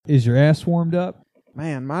Is your ass warmed up?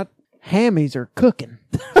 Man, my hammies are cooking.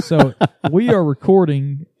 So we are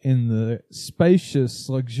recording in the spacious,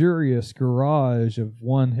 luxurious garage of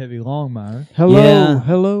one Heavy Longmire.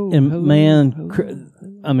 Hello. And man,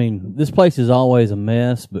 I mean, this place is always a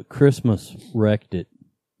mess, but Christmas wrecked it.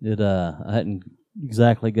 I hadn't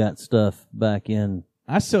exactly got stuff back in.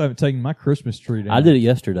 I still haven't taken my Christmas tree down. I did it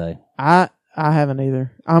yesterday. I haven't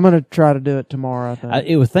either. I'm going to try to do it tomorrow, I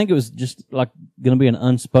think. It was just like going to be an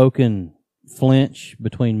unspoken flinch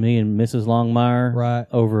between me and Mrs. Longmire, right,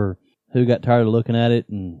 over who got tired of looking at it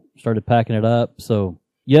and started packing it up. So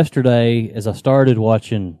yesterday, as I started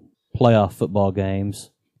watching playoff football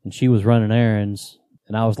games, and she was running errands,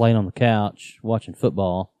 and I was laying on the couch watching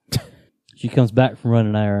football, she comes back from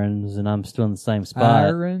running errands, and I'm still in the same spot.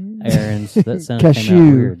 Errands. That sounded came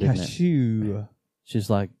out weird, didn't it? She's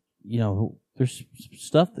like, there's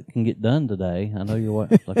stuff that can get done today. I know you're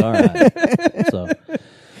what? Like, all right.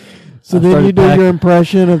 So then you do your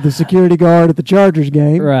impression of the security guard at the Chargers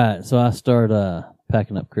game. Right. So I start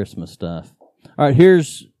packing up Christmas stuff. All right,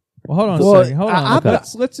 here's... Well, hold on a second. Hold on. Okay.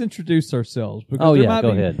 Let's introduce ourselves. Because go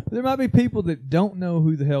ahead. There might be people that don't know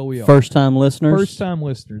who the hell we are. First-time listeners? First-time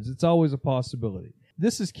listeners. It's always a possibility.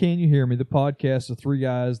 This is Can You Hear Me, the podcast of three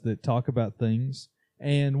guys that talk about things.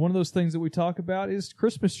 And one of those things that we talk about is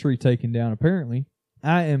Christmas tree taken down, apparently.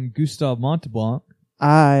 I am Gustav Monteblanc.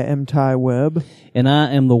 I am Ty Webb. And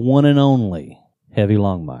I am the one and only Heavy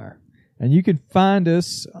Longmire. And you can find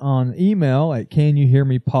us on email at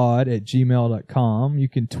canyouhearmepod@gmail.com. You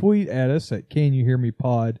can tweet at us at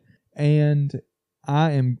canyouhearmepod. And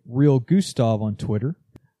I am Real Gustav on Twitter.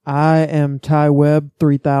 I am Ty Webb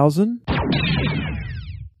 3000. And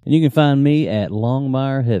you can find me at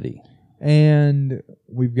Longmire Heavy. And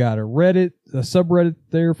we've got a subreddit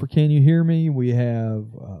there for Can You Hear Me? We have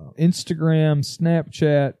Instagram,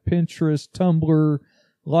 Snapchat, Pinterest, Tumblr,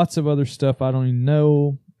 lots of other stuff I don't even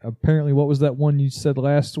know. Apparently, what was that one you said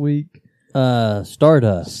last week?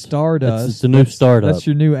 Stardust. Stardust. It's a new startup. That's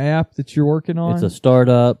your new app that you're working on? It's a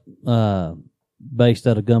startup based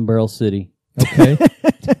out of Gun Barrel City. Okay.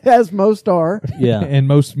 As most are. Yeah. And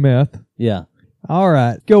most meth. Yeah. All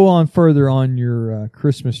right. Go on further on your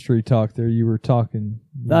Christmas tree talk there. You were talking.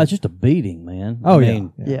 No, it's just a beating, man. Oh,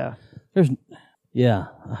 yeah. Yeah.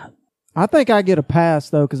 I think I get a pass,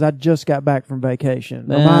 though, because I just got back from vacation.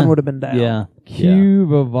 Mine would have been down. Yeah. Q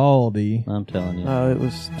Vivaldi. I'm telling you. Oh, it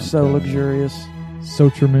was so luxurious. So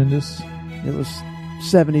tremendous. It was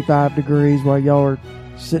 75 degrees while y'all are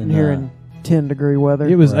sitting here in 10-degree weather.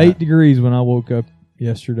 It was 8 degrees when I woke up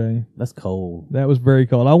yesterday. That's cold. That was very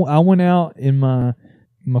cold. I went out in my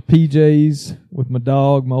PJs with my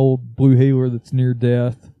dog, my old blue heeler that's near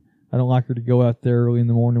death. I don't like her to go out there early in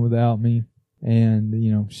the morning without me. And,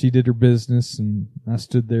 she did her business, and I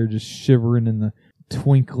stood there just shivering in the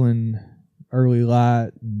twinkling early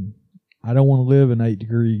light. And I don't want to live in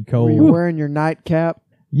 8-degree cold. Were you wearing your nightcap?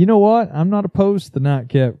 You know what? I'm not opposed to the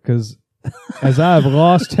nightcap because as I have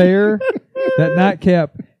lost hair, that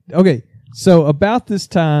nightcap... Okay, so about this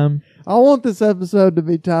time... I want this episode to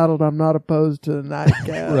be titled, I'm Not Opposed to the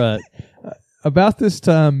Nightcap. Right. About this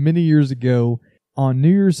time, many years ago, on New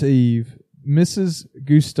Year's Eve, Mrs.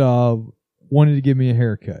 Gustav wanted to give me a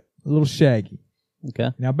haircut, a little shaggy. Okay.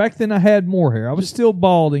 Now, back then I had more hair. I was still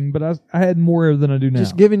balding, but I had more hair than I do now.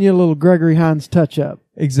 Just giving you a little Gregory Hines touch-up.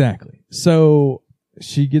 Exactly. So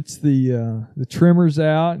she gets the trimmers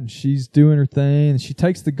out, and she's doing her thing, and she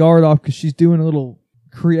takes the guard off because she's doing a little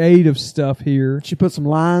creative stuff here. She put some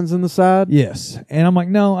lines in the side? Yes. And I'm like,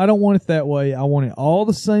 no, I don't want it that way. I want it all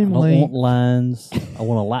the same length. I don't want lines. I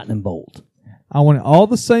want a lightning bolt. I want it all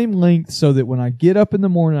the same length so that when I get up in the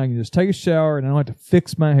morning, I can just take a shower and I don't have to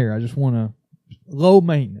fix my hair. I just want a low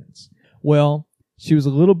maintenance. Well, she was a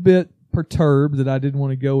little bit perturbed that I didn't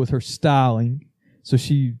want to go with her styling. So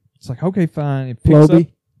it's like, okay, fine. It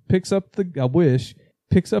picks up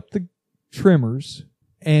the trimmers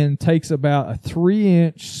and takes about a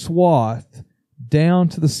 3-inch swath down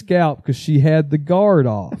to the scalp because she had the guard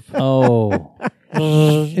off. Oh.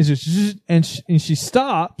 and she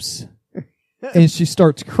stops. And she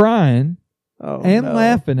starts crying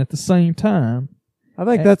laughing at the same time. I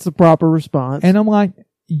think that's the proper response. And I'm like,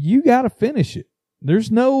 you got to finish it.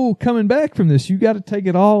 There's no coming back from this. You got to take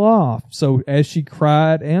it all off. So as she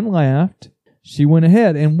cried and laughed, she went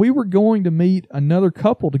ahead. And we were going to meet another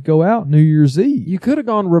couple to go out New Year's Eve. You could have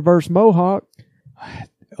gone reverse mohawk.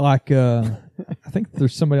 Like, I think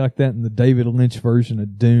there's somebody like that in the David Lynch version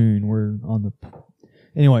of Dune.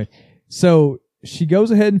 Anyway, so she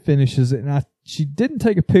goes ahead and finishes it, and she didn't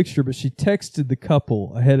take a picture, but she texted the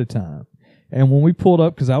couple ahead of time. And when we pulled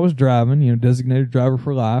up, because I was driving, designated driver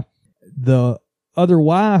for life, the other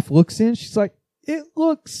wife looks in. She's like, it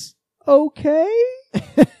looks okay.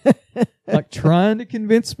 Like trying to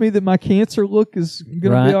convince me that my cancer look is going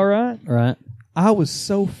to be all right. Right. I was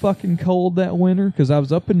so fucking cold that winter because I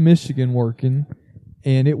was up in Michigan working,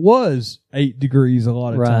 and it was 8 degrees a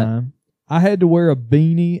lot of time. I had to wear a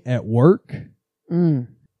beanie at work.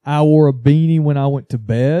 I wore a beanie when I went to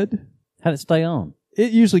bed. How'd it stay on?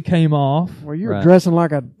 It usually came off. Well, you were dressing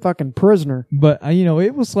like a fucking prisoner. But,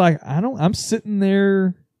 it was like, I'm sitting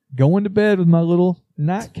there going to bed with my little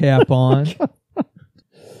nightcap on.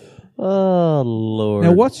 Oh, Lord.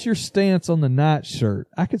 Now, what's your stance on the night shirt?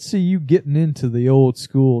 I could see you getting into the old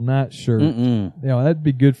school night shirt. Yeah, that'd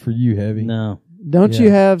be good for you, Heavy. No. Don't you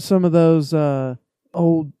have some of those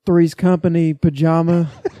old Three's Company pajama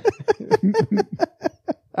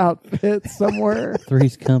outfits somewhere?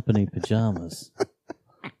 Three's Company pajamas.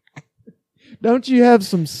 Don't you have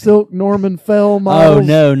some silk Norman Fell models?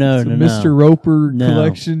 Oh, no. Mr. Roper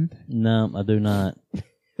collection? No, I do not.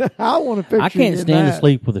 I want to picture. I can't stand to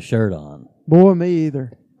sleep with a shirt on. Boy, me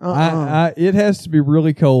either. It has to be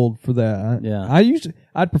really cold for that.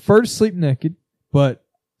 I'd prefer to sleep naked, but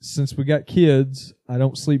since we got kids, I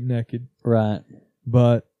don't sleep naked. Right.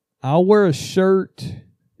 But I'll wear a shirt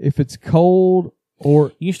if it's cold,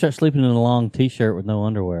 or you can start sleeping in a long T-shirt with no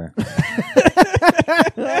underwear.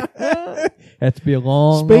 Has to be a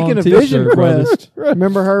long. Speaking of T-shirt, Vision Quest,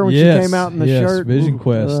 remember her when she came out in the shirt? Vision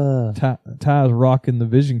Quest. Ty's rocking the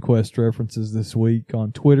Vision Quest references this week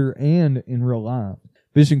on Twitter and in real life.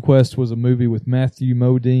 Vision Quest was a movie with Matthew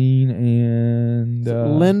Modine and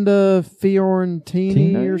Linda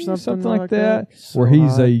Fiorentini or something like that. Where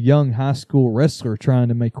he's a young high school wrestler trying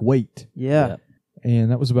to make weight. Yeah.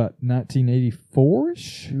 And that was about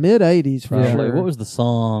 1984-ish? Mid-'80s, for sure. What was the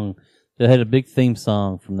song? It had a big theme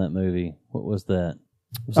song from that movie. What was that?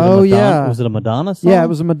 Was it a Madonna song? Yeah, it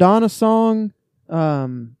was a Madonna song.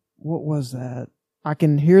 What was that? I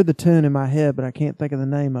can hear the tune in my head, but I can't think of the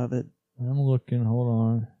name of it. I'm looking. Hold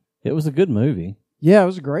on. It was a good movie. Yeah, it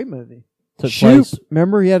was a great movie. Place.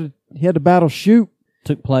 Remember, he had to battle Shoot.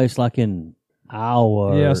 Took place like in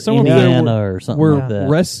Iowa or Indiana or something where like that.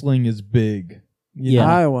 Wrestling is big.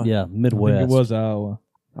 Iowa. Yeah, Midwest. I think it was Iowa.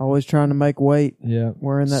 Always trying to make weight. Yeah.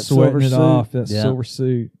 Wearing that Sweating silver it suit. off, that silver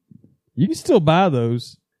suit. You can still buy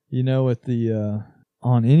those, at the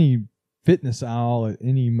on any fitness aisle at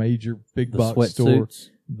any major big box store.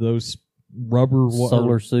 Those rubber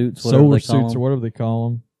solar suits, or whatever they call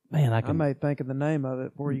them. Man, I may think of the name of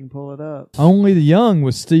it before you can pull it up. Only the Young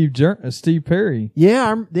with Steve Perry.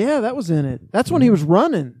 Yeah, that was in it. That's when he was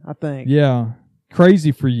running, I think. Yeah.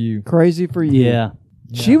 Crazy for You. Crazy for You. Yeah.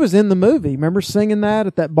 She was in the movie. Remember singing that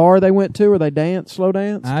at that bar they went to where they danced, slow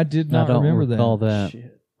dance? I did not remember that. that.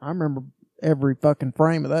 Shit. I remember every fucking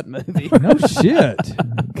frame of that movie. No shit.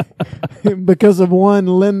 Because of one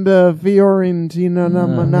Linda Fiorentina.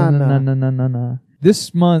 No.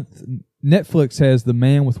 This month, Netflix has The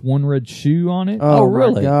Man with One Red Shoe on it. Oh,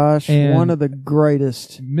 really? My gosh. And one of the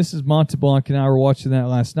greatest. Mrs. Monteblanc and I were watching that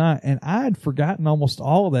last night, and I had forgotten almost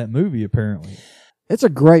all of that movie, apparently. It's a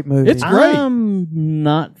great movie. It's great. I'm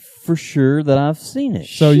not for sure that I've seen it.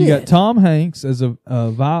 So you got Tom Hanks as a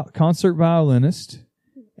concert violinist,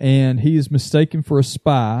 and he is mistaken for a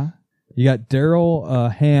spy. You got Daryl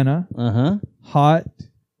Hannah. Hot.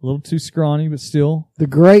 A little too scrawny, but still. The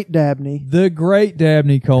great Dabney.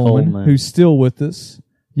 Coleman, who's still with us.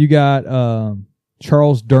 You got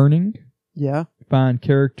Charles Durning. Yeah. Fine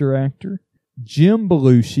character actor. Jim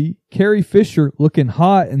Belushi. Carrie Fisher looking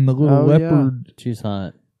hot in the little leopard. Yeah. She's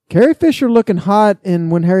hot. Carrie Fisher looking hot in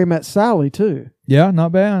When Harry Met Sally, too. Yeah,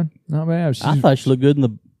 not bad. I thought she looked good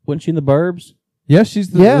wasn't she in the Burbs? Yeah, she's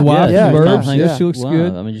the wife in the Burbs. Yeah, she looks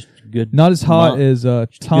good. I mean, just good. Not as hot as Tom.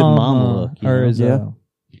 Good mama look.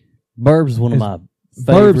 Burbs is one of my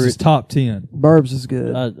favorite. Burbs is top 10. Burbs is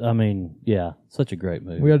good. I mean, yeah, such a great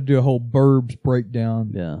movie. We had to do a whole Burbs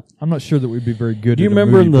breakdown. Yeah, I'm not sure that we'd be very good. Do you at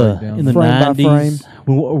remember a movie in the frame by 90s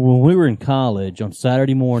when we were in college on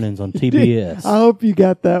Saturday mornings on TBS? I hope you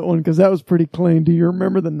got that one because that was pretty clean. Do you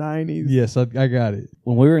remember the 90s? Yes, I got it.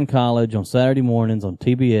 When we were in college on Saturday mornings on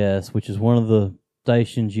TBS, which is one of the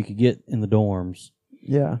stations you could get in the dorms.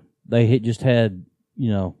 Yeah, they just had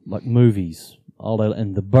like movies all day,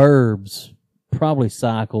 and the Burbs probably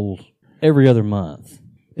cycled every other month.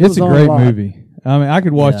 It's a great movie. I mean, I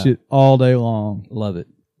could watch it all day long. Love it.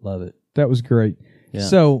 That was great. Yeah.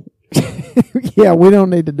 So, yeah, we don't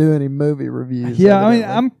need to do any movie reviews. Yeah,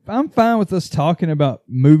 I mean, I'm fine with us talking about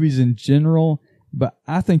movies in general, but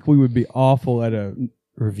I think we would be awful at a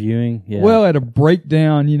reviewing. Yeah. Well, at a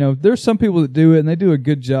breakdown. There's some people that do it and they do a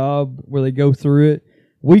good job where they go through it.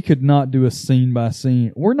 we could not do a scene by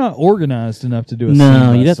scene. We're not organized enough to do a scene by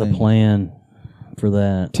No, you'd have scene. to plan for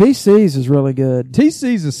that. TC's is really good.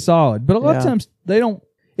 TC's is solid, but a lot of Yeah. times they don't.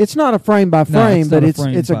 It's not a frame by frame, not but a it's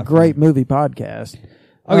frame a by great frame. movie podcast.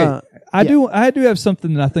 Okay, I yeah. do have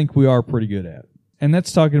something that I think we are pretty good at, and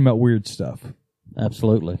that's talking about weird stuff.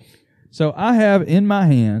 Absolutely. So I have in my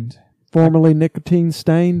hand. Formerly nicotine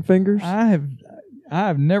stained fingers. I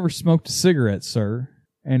have never smoked a cigarette, sir,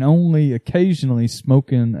 and only occasionally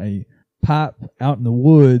smoking a pipe out in the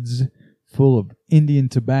woods full of Indian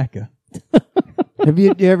tobacco. Have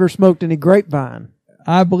you ever smoked any grapevine?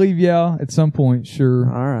 I believe, yeah, at some point, sure,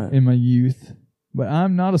 All right. in my youth. But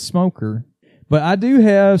I'm not a smoker. But I do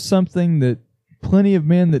have something that plenty of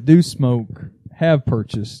men that do smoke have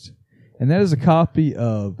purchased, and that is a copy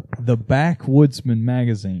of The Backwoodsman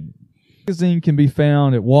magazine. The magazine can be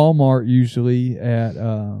found at Walmart, usually at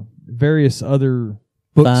various other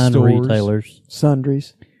Fine bookstores. retailers.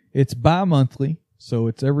 Sundries. It's bi-monthly, so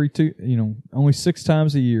it's every only 6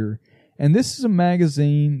 times a year. And this is a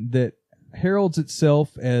magazine that heralds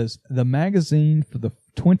itself as the magazine for the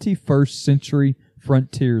 21st century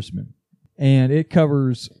frontiersman. And it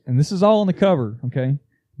covers, and this is all on the cover, okay?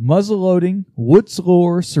 Muzzleloading, woods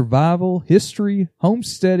lore, survival, history,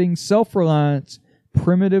 homesteading, self-reliance,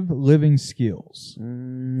 primitive living skills.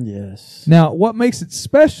 Yes. Now, what makes it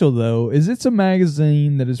special, though, is it's a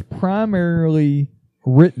magazine that is primarily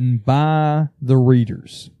written by the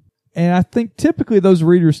readers. And I think typically those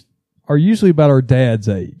readers are usually about our dad's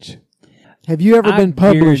age. Have you ever been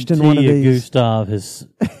published in one of guarantee these? Gustav has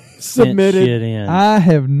Submitted. sent shit in. I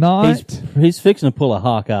have not. He's fixing to pull a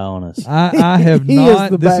Hawkeye on us. I have He not. is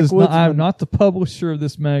the This is not. I am backwoodsman. not the publisher of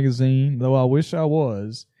this magazine, though I wish I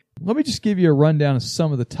was. Let me just give you a rundown of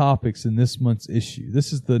some of the topics in this month's issue.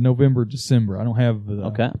 This is the November-December. I don't have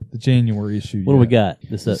the January issue What yet. do we got?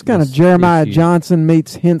 It's kind of Jeremiah issue. Johnson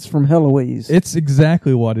meets Hints from Heloise. It's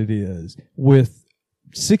exactly what it is. With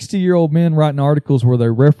 60-year-old men writing articles where they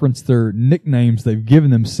reference their nicknames they've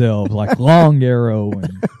given themselves, like Long Arrow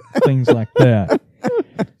and things like that.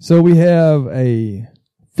 So we have a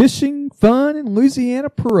fishing fun in Louisiana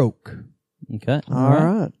pirogue. Okay. All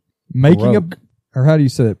right. Making Pirogue. or how do you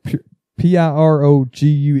say that?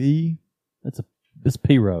 Pirogue? It's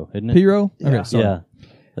Piro, isn't it? Piro? Yeah. Okay, sorry. Yeah.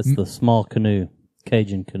 That's the small canoe,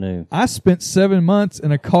 Cajun canoe. I spent 7 months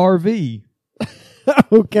in a car V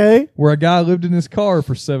Okay. where a guy lived in his car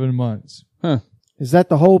for 7 months. Huh. Is that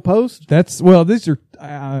the whole post? These are,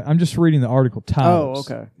 I'm just reading the article titles.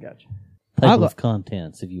 Oh, okay. Gotcha. Table of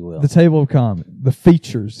contents, if you will. The table of comment, the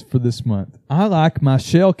features for this month. I like my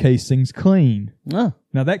shell casings clean. Oh,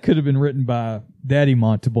 Now that could have been written by Daddy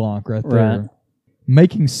Monteblanc right there. Right.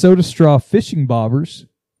 Making soda straw fishing bobbers.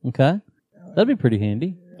 okay. That'd be pretty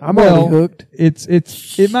handy. I'm Well, already hooked.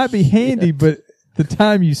 It might be handy, but the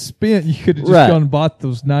time you spent, you could have just Right. gone and bought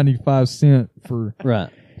those 95 cents for. Right.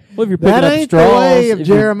 Well, if you're picking That up ain't straws, the way of if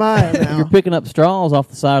you're- Jeremiah if now. you're picking up straws off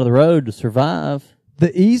the side of the road to survive,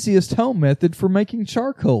 The easiest home method for making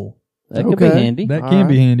charcoal. that could be Okay. handy. That All can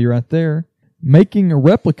be right. handy right there. Making a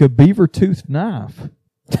replica beaver tooth knife.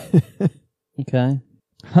 Okay.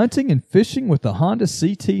 Hunting and fishing with the Honda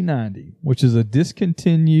CT90, which is a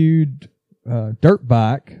discontinued dirt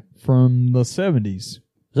bike from the 70s.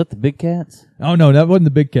 Is that the big cats? Oh, no, that wasn't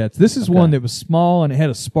the big cats. This is Okay. one that was small, and it had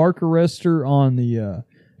a spark arrestor on the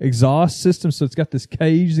exhaust system, so it's got this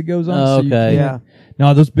cage that goes on. Oh, so you okay. can't-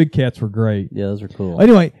 No, those big cats were great. Yeah, those are cool.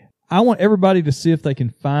 Anyway, I want everybody to see if they can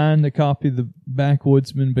find a copy of The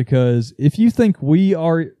Backwoodsman, because if you think we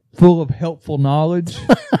are full of helpful knowledge,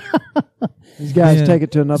 These guys Man. take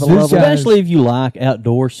it to another These level. guys- Especially if you like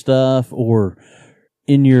outdoor stuff, or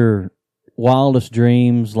in your wildest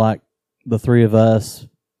dreams, like the three of us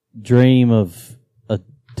dream of a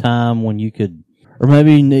time when you could, or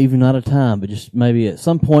maybe even not a time, but just maybe at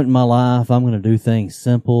some point in my life, I'm going to do things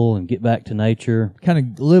simple and get back to nature. kind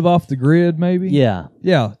of live off the grid, maybe. Yeah.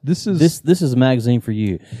 Yeah, this is This is a magazine for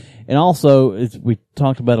you. And also, we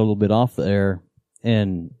talked about it a little bit off the air,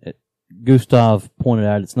 and Gustav pointed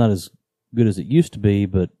out it's not as good as it used to be,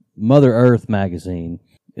 but Mother Earth magazine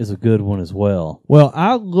is a good one as well. Well,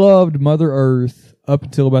 I loved Mother Earth up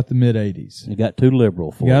until about the mid-'80s. You got too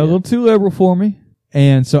liberal for You got a you. little too liberal for me.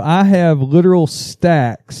 And so I have literal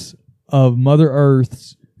stacks of Mother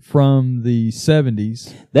Earths from the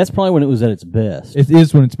 70s. That's probably when it was at its best. It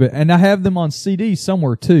is when it's been. And I have them on CD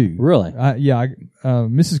somewhere, too. Really?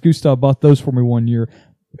 Mrs. Gustav bought those for me one year.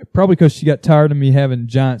 Probably because she got tired of me having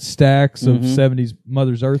giant stacks of 70s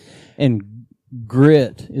Mother's Earth. And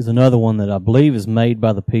Grit is another one that I believe is made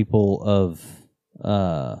by the people of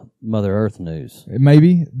Mother Earth news.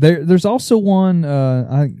 Maybe there's also one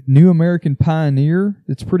New American Pioneer.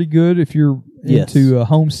 It's pretty good if you're into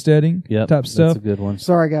homesteading type stuff. That's a good one.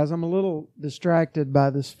 Sorry, guys, I'm a little distracted by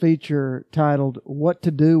this feature titled "What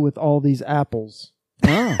to Do with All These Apples."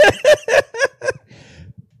 Oh.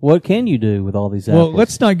 What can you do with all these apples? Well,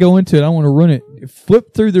 let's not go into it. I want to run it.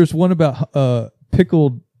 Flip through. There's one about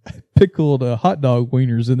pickled hot dog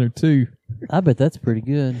wieners in there too. I bet that's pretty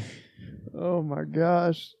good. Oh my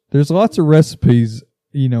gosh! There's lots of recipes,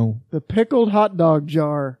 The Pickled Hot Dog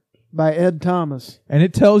Jar by Ed Thomas. and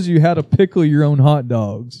it tells you how to pickle your own hot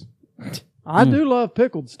dogs. I do love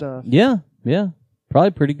pickled stuff. Yeah. Probably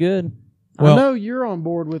pretty good. Well, I know you're on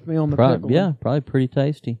board with me on the pickle. Yeah, probably pretty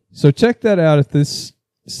tasty. So check that out if this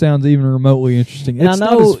sounds even remotely interesting. And It's I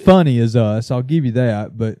not know- as funny as us, I'll give you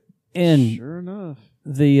that, but And Sure enough.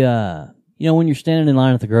 the when you're standing in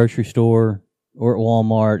line at the grocery store or at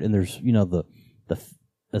Walmart, and there's the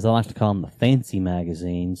as I like to call them, the fancy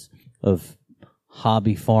magazines of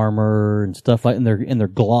Hobby Farmer and stuff like, and they're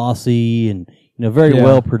glossy and very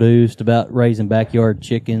well produced about raising backyard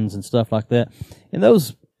chickens and stuff like that. And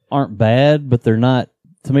those aren't bad, but they're not.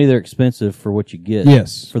 To me, they're expensive for what you get.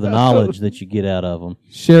 Yes. For the knowledge that you get out of them.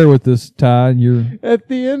 share with us, Ty, your At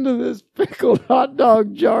the end of this pickled hot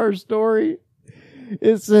dog jar story,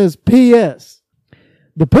 it says, P.S.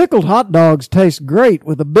 The pickled hot dogs taste great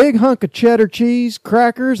with a big hunk of cheddar cheese,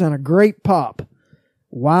 crackers, and a great pop.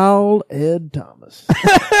 Wild Ed Thomas.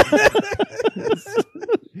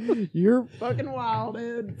 You're fucking wild,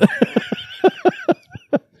 Ed.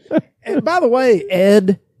 And by the way,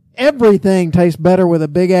 Ed, everything tastes better with a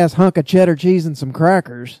big-ass hunk of cheddar cheese and some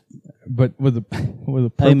crackers. but with a purple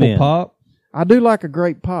Amen. pop. I do like a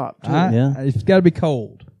great pop, too. It's got to be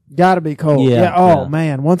cold. Gotta be cold. Yeah, Oh, yeah.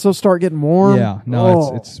 man. Once they'll start getting warm. Yeah, no,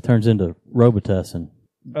 oh, it's Turns into Robitussin.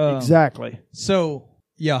 exactly. So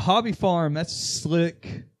yeah, Hobby Farm. That's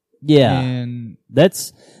slick. Yeah. And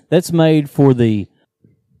That's made for the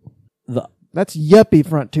That's yuppie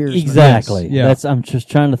frontiers. exactly. Yes, yeah. That's I'm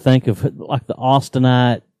just trying to think of like the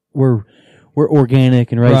Austinite. We're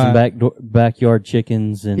organic and raising backyard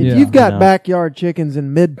chickens and If you've got backyard chickens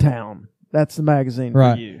in Midtown, that's the magazine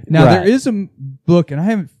right for you. now, Right. there is a book, and I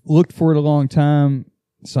haven't looked for it a long time,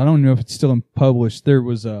 so I don't know if it's still published. There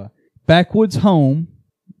was a Backwoods Home,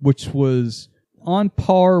 which was on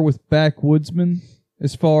par with Backwoodsman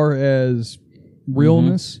as far as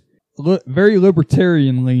realness. Very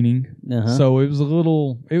libertarian leaning. Uh-huh. So it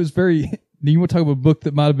was very, you want to talk about a book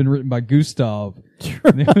that might have been written by Gustav.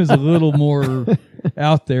 It was a little more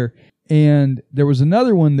out there. And there was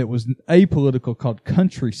another one that was apolitical called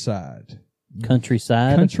Countryside.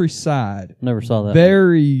 Countryside. Never saw that.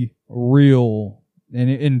 Very real.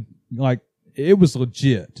 And it was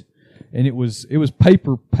legit. And it was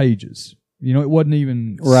paper pages. It wasn't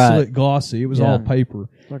even slick glossy. It was all paper.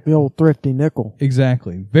 Like the old thrifty nickel.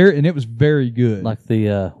 Exactly. And it was very good. Like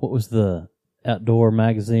the what was the outdoor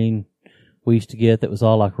magazine we used to get that was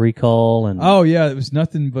all like Recall and oh yeah, it was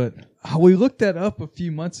nothing but we looked that up a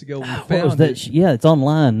few months ago. We what found was that? it. Yeah, it's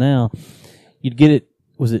online now. You'd get it.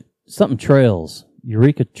 Was it something Trails?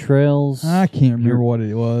 Eureka Trails? I can't remember what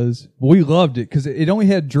it was. But we loved it because it only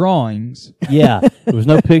had drawings. Yeah, there was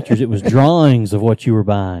no pictures. It was drawings of what you were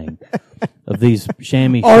buying. Of these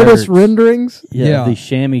chamois Artist shirts. renderings. Yeah, these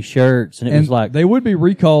chamois shirts. And it was like... They would be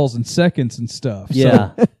recalls in seconds and stuff.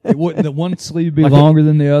 Yeah. So it wouldn't, the one sleeve be Like longer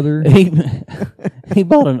than the other. He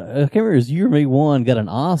bought I can't remember, it was you or me one, got an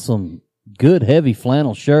awesome, good, heavy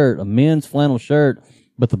flannel shirt, a men's flannel shirt,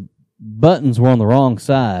 but the buttons were on the wrong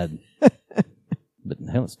side. But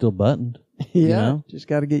hell, it's still buttoned. Yeah. Just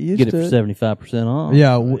got to get used Get it to for it. 75% off.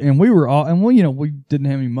 Yeah, and we were all, and we didn't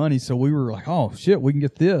have any money, so we were like, oh shit, we can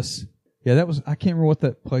get this. Yeah, that was, I can't remember what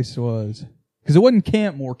that place was. Because it wasn't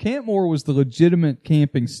Campmore. Campmore was the legitimate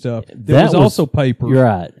camping stuff. That was also paper. You're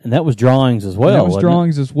right. And that was drawings as well. And that was wasn't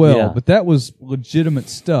drawings as well, Yeah. but that was legitimate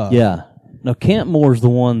stuff. Yeah. No, Campmore's the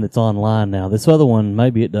one that's online now. This other one,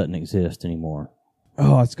 maybe it doesn't exist anymore.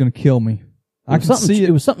 Oh, it's going to kill me. I can see it.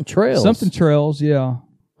 It was something Trails. Something Trails, yeah.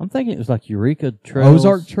 I'm thinking it was like Eureka Trails.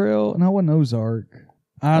 Ozark Trail? No, it wasn't Ozark.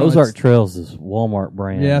 I don't know, Ozark it's- Trails is Walmart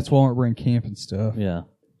brand. Yeah, that's Walmart brand camping stuff. Yeah.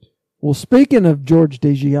 Well, speaking of George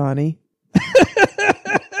DiGianni,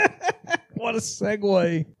 What a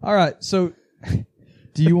segue. All right, so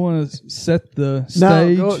do you want to set the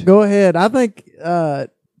no, stage? go ahead. I think,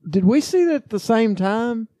 did we see that at the same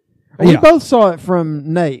time? Yeah. We both saw it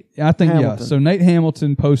from Nate. I think, Hamilton. yeah. So Nate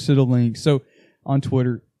Hamilton posted a link. So on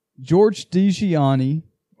Twitter, George DiGianni,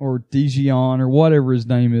 or Dijon, or whatever his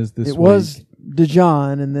name is this It week. was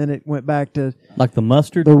Dijon, and then it went back to Like the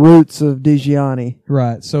mustard? the roots of DiGianni.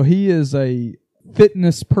 Right. So he is a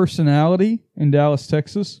fitness personality in Dallas,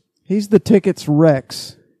 Texas. He's the Tickets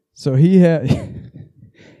Rex. So he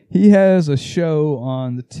has a show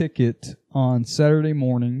on the Ticket on Saturday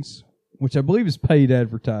mornings, which I believe is paid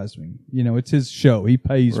advertising. You know, it's his show. He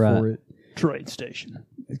pays for it. Train station.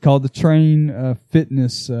 It's called the Train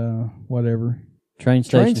Fitness whatever. Train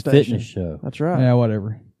Station Fitness Show. That's right. Yeah,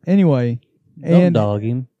 whatever. Anyway, Don't dog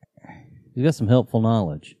him. He's got some helpful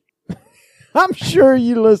knowledge. I'm sure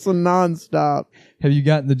you listen nonstop. Have you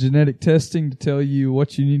gotten the genetic testing to tell you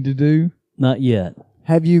what you need to do? Not yet.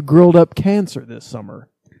 Have you grilled up cancer this summer?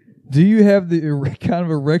 Do you have the kind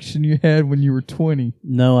of erection you had when you were 20?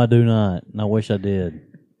 No, I do not. And I wish I did.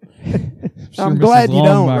 Sure I'm Mrs. glad you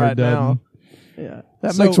don't Longmire right now. doesn't. Yeah,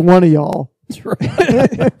 that makes one of y'all. That's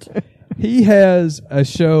right. He has a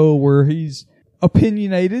show where he's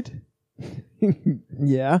opinionated.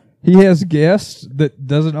 Yeah. He has guests that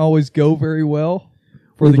doesn't always go very well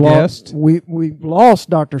for the guest. We've lost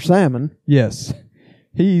Dr. Salmon. Yes.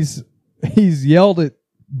 He's yelled at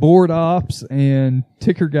board ops and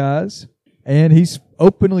ticker guys, and he's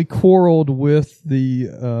openly quarreled with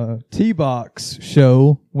the T-Box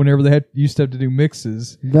show whenever they used to have to do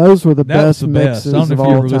mixes. Those were the That was best the mixes best. I don't know of if you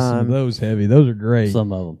all ever listened time. to those, Heavy. Those are great.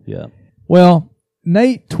 Some of them, yeah. Well,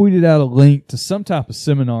 Nate tweeted out a link to some type of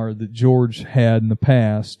seminar that George had in the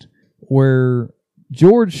past where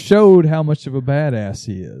George showed how much of a badass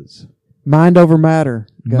he is. Mind over matter.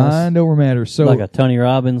 Gus. Mind over matter. So Like a Tony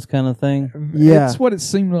Robbins kind of thing. Yeah. That's what it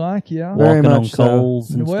seemed like, yeah. Very Walking on much so.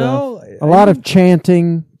 coals and stuff. A lot of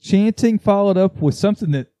chanting. chanting followed up with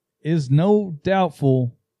something that is no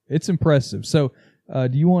doubtful. It's impressive. So, do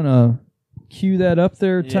you want to cue that up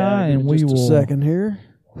there, Ty? And we Just will a second here.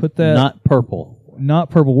 put that. Not purple.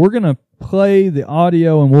 Not purple. We're going to play the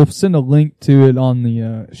audio and we'll send a link to it on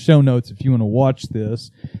the show notes if you want to watch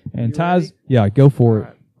this. And Ty's, yeah, go for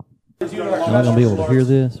it. Am I going to be able to hear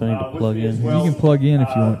this? I need to plug in. You can plug in if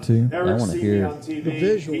you want to. I wanna hear me on TV. the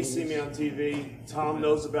visuals. He's seen me on TV. Tom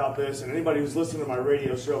knows about this, and anybody who's listened to my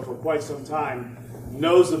radio show for quite some time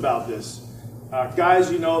knows about this.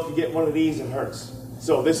 Guys, you know, if you get one of these, it hurts.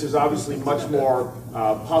 So this is obviously much more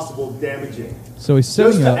possible damaging. So he's Just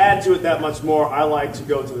setting to up. add to it that much more, I like to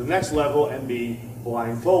go to the next level and be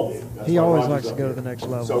blindfolded. That's He why always Roger's likes to up go here. to the next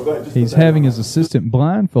level. So go ahead. Just He's put that having on. his assistant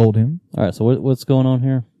blindfold him. All right, so what's going on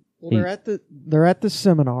here? Well, they're at the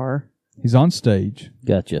seminar. He's on stage.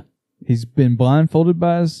 Gotcha. He's been blindfolded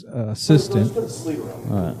by his assistant. Just put the sleeve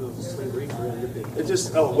around. All right. It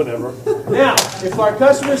just, whatever. Now, if our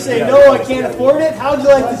customers say, no, I can't afford it, how would you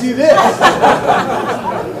like to do this?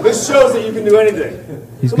 This shows that you can do anything.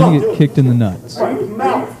 He's Come going on, to do get it. kicked in the nuts.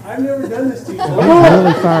 Mouth. I've never done this to you. He's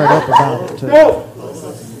really fired up about it, too. Go.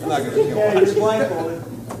 Yeah, you're blindfolded.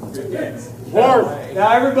 Hard.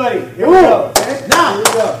 Now, everybody, here we go. Okay? Now, here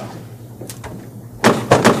we go.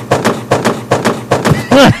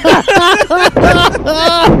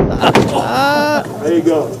 There you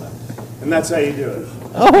go. And that's how you do it.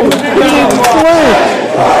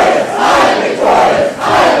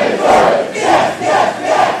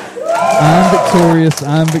 I'm victorious.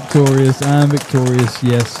 I'm victorious. I'm victorious.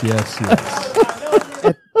 Yes, yes,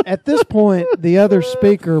 yes. At this point, the other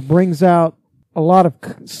speaker brings out a lot of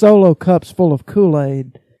solo cups full of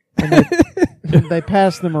Kool-Aid, and they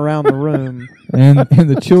pass them around the room. And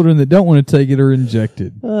the children that don't want to take it are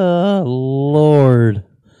injected. Lord.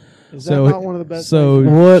 Is that not one of the best So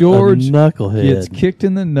things? What George a knucklehead. gets kicked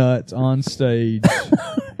in the nuts on stage.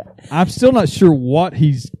 I'm still not sure what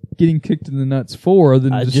he's getting kicked in the nuts for, other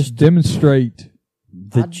than just demonstrate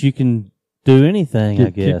that you can do anything, I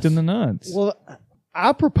get guess. kicked in the nuts. Well,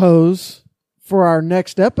 I propose for our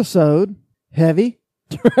next episode, Heavy.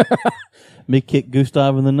 Me kick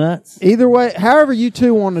Gustav in the nuts? Either way, however you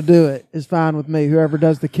two want to do it is fine with me. Whoever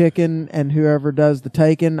does the kicking and whoever does the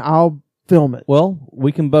taking, I'll film it. Well,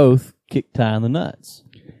 we can both kick Ty in the nuts.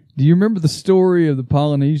 Do you remember the story of the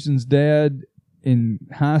Polynesian's dad in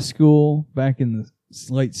high school back in the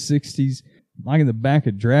late 60s, like in the back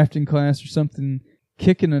of drafting class or something,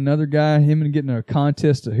 kicking another guy, him and getting a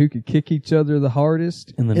contest of who could kick each other the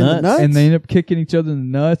hardest? In the In the nuts? nuts? And they end up kicking each other in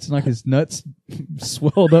the nuts, and like his nuts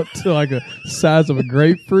swelled up to like a size of a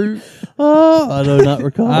grapefruit. Oh, I do not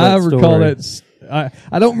recall I that recall story. that.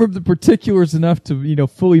 I don't remember the particulars enough to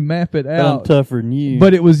fully map it But I'm out. tougher than you.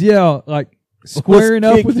 But it was like squaring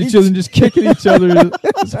up with each other and just kicking each other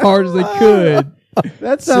as hard as they could.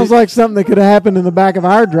 That sounds like something that could have happened in the back of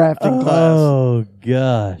our drafting class. Oh,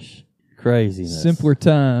 gosh. Craziness. Simpler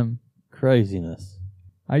time. Craziness.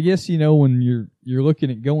 I guess when you're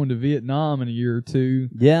looking at going to Vietnam in a year or two,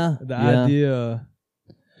 Yeah. the yeah. idea of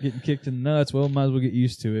getting kicked in the nuts, well, might as well get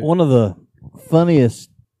used to it. One of the funniest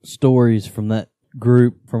stories from that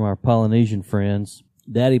group from our Polynesian friends.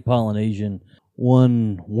 Daddy Polynesian,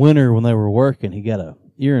 one winter when they were working, he got a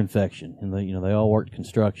ear infection, and they all worked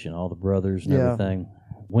construction, all the brothers and everything.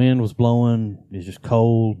 Wind was blowing, it was just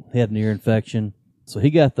cold. He had an ear infection, so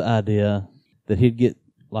he got the idea that he'd get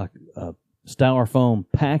like a styrofoam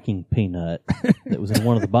packing peanut that was in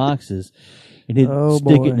one of the boxes, and he'd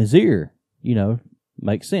stick it in his ear.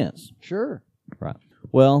 Makes sense. Sure. Right.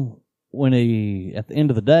 Well, when at the end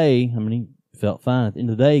of the day, he felt fine. At the end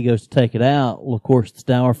of the day, he goes to take it out. Well, of course, the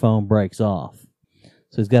styrofoam breaks off.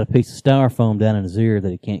 So he's got a piece of styrofoam down in his ear that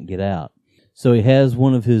he can't get out. So he has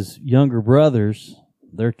one of his younger brothers.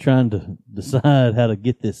 They're trying to decide how to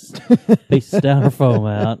get this piece of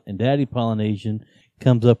styrofoam out. And Daddy Polynesian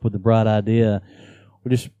comes up with the bright idea. We'll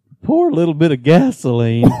just pour a little bit of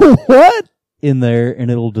gasoline. What? In there,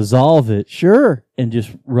 and it'll dissolve it. Sure. And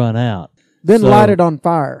just run out. Then light it on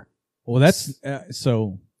fire. Well, that's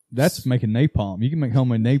that's making napalm. You can make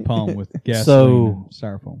homemade napalm with gasoline and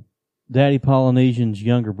styrofoam. Daddy Polynesian's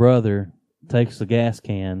younger brother takes a gas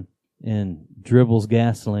can and dribbles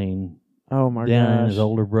gasoline down in his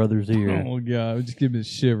older brother's ear. Oh, God. It just give me a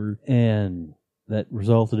shiver. And that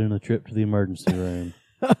resulted in a trip to the emergency room.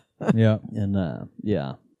 Yeah. And,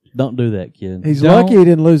 don't do that, kid. He's lucky he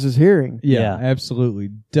didn't lose his hearing. Yeah, absolutely.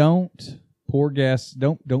 Don't pour gas.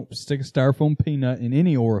 Don't stick a styrofoam peanut in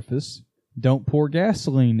any orifice. Don't pour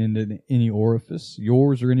gasoline into any orifice,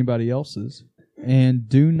 yours or anybody else's. And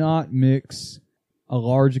do not mix a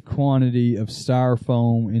large quantity of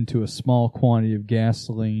styrofoam into a small quantity of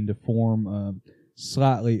gasoline to form a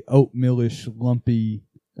slightly oatmealish, lumpy,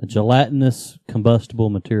 a gelatinous combustible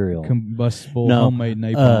material. Homemade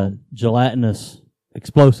napalm. Gelatinous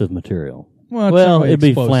explosive material. Well, it'd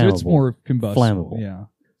be flammable. It's more combustible. Flammable. Yeah.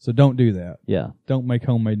 So don't do that. Yeah. Don't make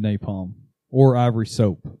homemade napalm or ivory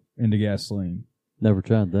soap into gasoline. Never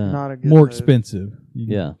tried that. Not a good More move. expensive.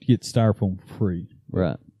 You Yeah. get styrofoam for free.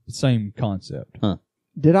 Right. Same concept. Huh.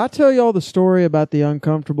 Did I tell you all the story about the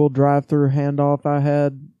uncomfortable drive-through handoff I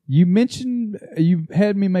had? You mentioned you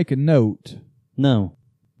had me make a note. No.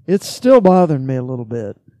 It's still bothering me a little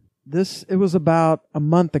bit. It was about a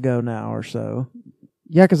month ago now or so.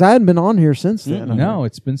 Yeah, because I hadn't been on here since then. No,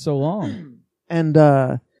 it's been so long.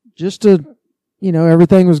 And just to,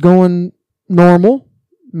 everything was going normal.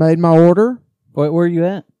 Made my order. Wait, where are you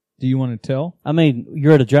at? Do you want to tell?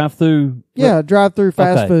 You're at a drive-through? Yeah, drive-through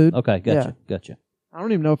fast food. Okay, gotcha. I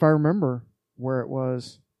don't even know if I remember where it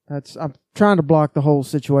was. I'm trying to block the whole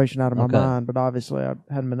situation out of my mind, but obviously I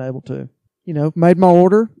hadn't been able to. Made my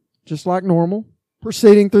order just like normal.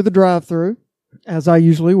 Proceeding through the drive-through, as I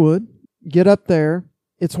usually would. Get up there.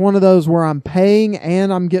 It's one of those where I'm paying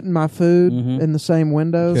and I'm getting my food in the same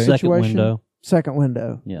window situation. Second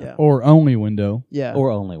window. Yeah. Or only window. Yeah.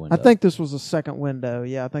 Or only window. I think this was a second window.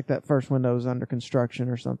 Yeah, I think that first window was under construction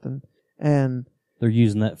or something. And they're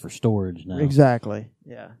using that for storage now. Exactly.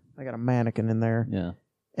 Yeah. I got a mannequin in there. Yeah.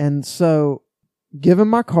 And so give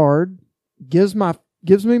him my card, gives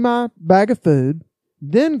me my bag of food,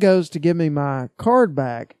 then goes to give me my card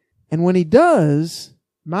back. And when he does,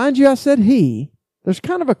 mind you, I said there's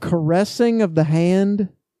kind of a caressing of the hand.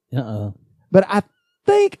 But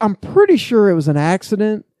I'm pretty sure it was an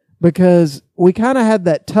accident because we kind of had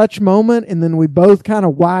that touch moment and then we both kind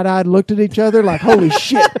of wide-eyed looked at each other like, holy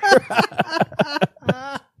shit.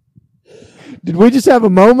 Did we just have a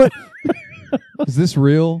moment? Is this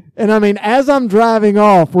real? And as I'm driving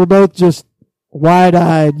off, we're both just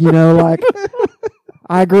wide-eyed, like,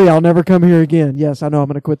 I agree, I'll never come here again. Yes, I know I'm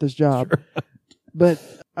going to quit this job. Sure. But,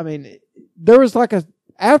 there was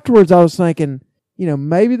afterwards I was thinking,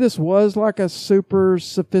 maybe this was like a super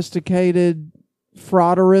sophisticated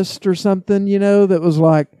frauderist or something, that was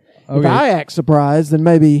like, if I act surprised, then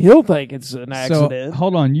maybe he'll think it's an accident. So,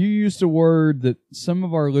 hold on. You used a word that some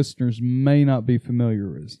of our listeners may not be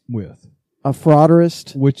familiar with. A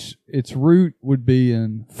frauderist? Which its root would be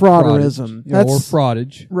in frauderism. Or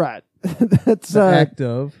fraudage. Right. That's the act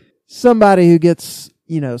of somebody who gets,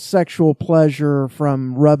 sexual pleasure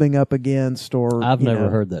from rubbing up against or I've never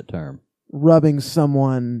heard that term. Rubbing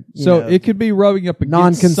someone. It could be rubbing up against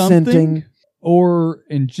non-consenting, something, or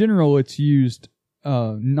in general, it's used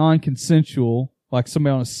non-consensual, like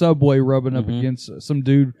somebody on a subway rubbing up against some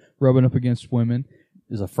dude rubbing up against women.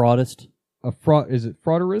 Is a fraudist? Is it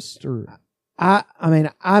frauderist or?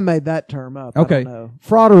 I made that term up. Okay. I don't know.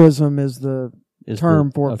 Frauderism is the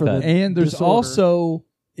term for the and there's disorder. Also,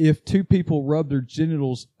 if two people rub their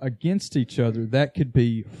genitals against each other, that could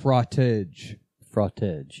be frottage.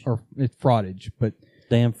 Or it's frottage, but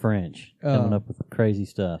damn French coming up with crazy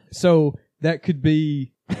stuff. So that could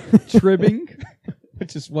be tribbing,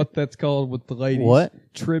 which is what that's called with the ladies. What?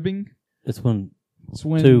 Tribbing. It's when It's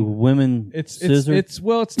when two women scissor. It's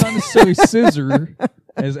not necessarily scissor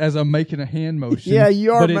as I'm making a hand motion. Yeah,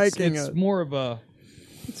 you are but making it's a- more of a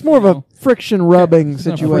It's more of a friction rubbing it's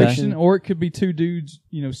not situation. friction, or it could be two dudes,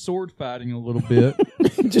 sword fighting a little bit.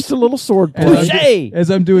 Just a little sword as, play. Hey!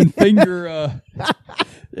 as I'm doing finger.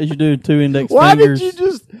 As you do 2 index Why fingers.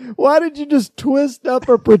 did you just twist up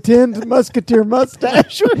a pretend musketeer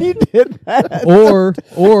mustache when you did that?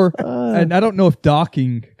 or and I don't know if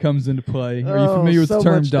docking comes into play. Are you familiar with the so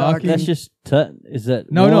term much docking? That's just is that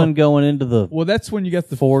No. one going into the Well, that's when you got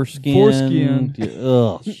the foreskin?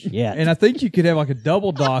 Ugh, yeah. And I think you could have like a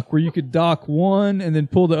double dock where you could dock one and then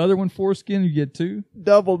pull the other one foreskin. You get two.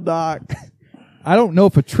 Double dock. I don't know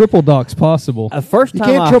if a triple dock's possible. The first You time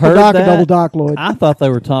can't I triple heard dock that, a double dock, Lloyd. I thought they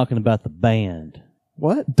were talking about the band.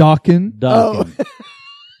 What? Docking. Docking.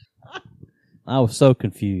 I was so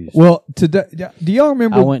confused. Well, today, do y'all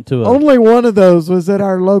remember? I went to a Only one of those was at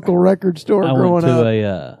our local record store I growing went to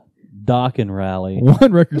up. a docking rally.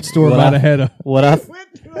 one record store What might I- have had a. What I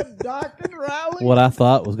Went to a docking rally? what I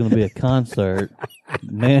thought was going to be a concert.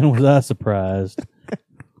 Man, was I surprised.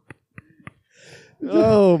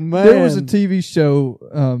 Oh, man. There was a TV show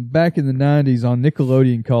back in the 90s on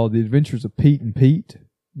Nickelodeon called The Adventures of Pete and Pete.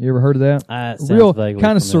 You ever heard of that? Sounds Real vaguely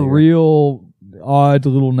kind of familiar. surreal, odd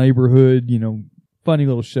little neighborhood, funny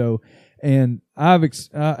little show. And I've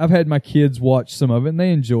had my kids watch some of it and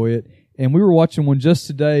they enjoy it. And we were watching one just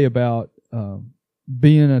today about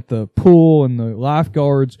being at the pool and the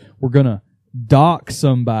lifeguards were gonna dock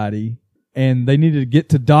somebody and they needed to get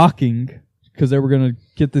to docking because they were gonna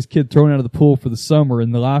get this kid thrown out of the pool for the summer.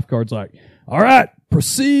 And the lifeguard's like, "All right,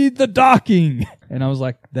 proceed the docking." And I was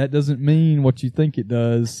like, that doesn't mean what you think it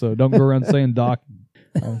does, so don't go around saying docking.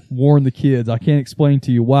 Warn the kids. I can't explain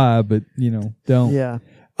to you why, but, don't. Yeah.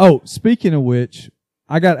 Oh, speaking of which,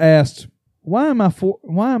 I got asked, why am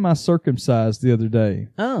I circumcised the other day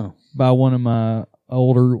Oh, by one of my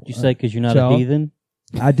older did you say because you're not child. a heathen?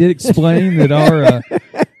 I did explain that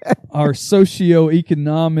our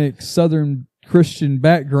socioeconomic Southern Christian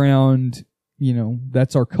background,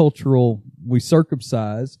 that's our cultural, we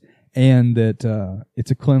circumcise, and that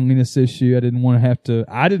it's a cleanliness issue. I didn't want to have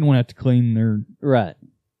to clean their Right.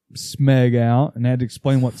 smeg out, and I had to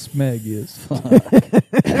explain what smeg is.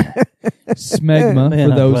 Smegma, Man,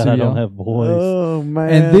 for those I'm glad I of don't y'all. have boys. Oh, man.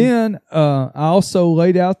 And then I also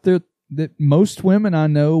laid out there that most women I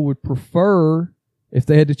know would prefer, if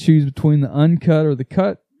they had to choose between the uncut or the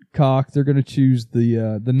cut cock, they're going to choose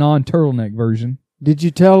the non-turtleneck version. Did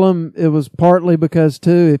you tell him it was partly because,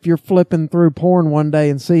 too, if you're flipping through porn one day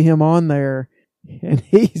and see him on there and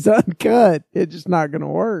he's uncut, it's just not going to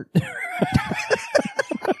work.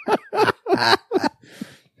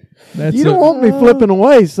 You don't want me flipping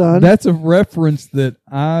away, son. That's a reference that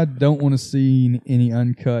I don't want to see any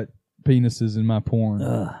uncut penises in my porn.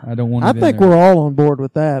 I don't want it I in think there. we're all on board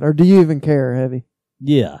with that. Or do you even care, Heavy?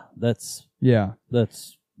 Yeah, Yeah.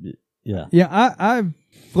 yeah. I've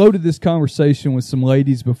floated this conversation with some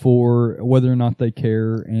ladies before, whether or not they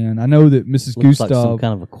care, and I know that Mrs. Looks like some Gustav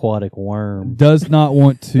kind of aquatic worm. does not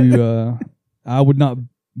want to. I would not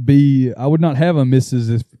have a missus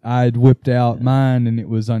if I had whipped out mine and it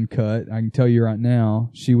was uncut. I can tell you right now,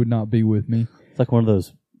 she would not be with me. It's like one of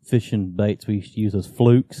those fishing baits we used to use as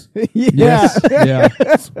flukes. Yes, yeah,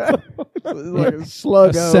 Like a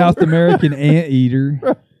slug. a South American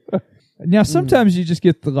anteater. Now, sometimes you just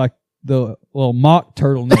get the little mock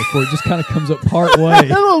turtleneck where it just kind of comes up part way. A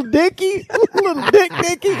little dicky. Little dick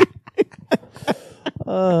dicky.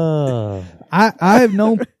 I have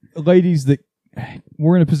known ladies that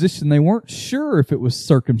were in a position they weren't sure if it was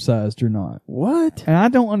circumcised or not. What? And I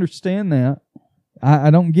don't understand that. I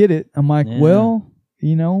don't get it. I'm like, Yeah. well,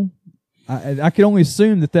 I could only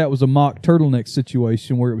assume that was a mock turtleneck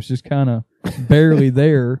situation where it was just kind of barely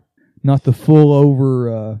there, not the full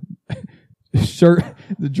over shirt,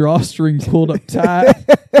 the drawstring pulled up tight.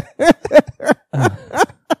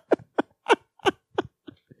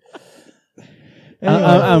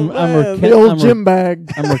 The old gym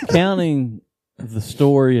bag. I'm recounting the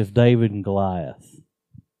story of David and Goliath.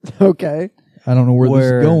 Okay. I don't know where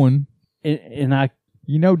this is going. And I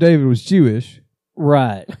David was Jewish.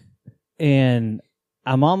 Right. And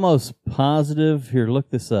I'm almost positive, here, look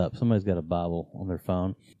this up. Somebody's got a Bible on their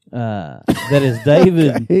phone. That is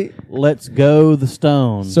David Okay. lets go the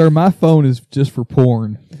stone. Sir, my phone is just for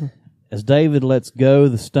porn. As David lets go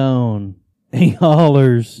the stone, he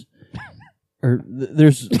hollers,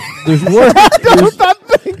 there's words.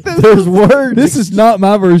 There's words. This is not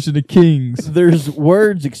my version of Kings. There's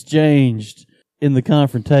words exchanged in the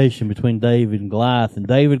confrontation between David and Goliath, and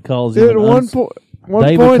David calls him At one point, One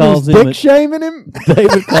David point calls is him dick shaming him.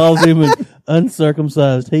 David calls him an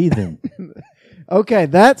uncircumcised heathen. Okay,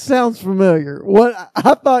 that sounds familiar. What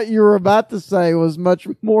I thought you were about to say was much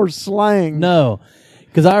more slang. No,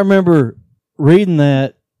 because I remember reading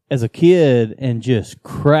that as a kid and just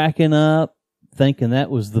cracking up, thinking that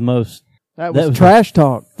was the most that was was trash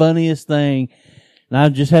talk. funniest thing. And I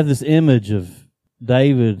just have this image of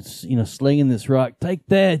David, slinging this rock. Take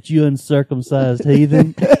that, you uncircumcised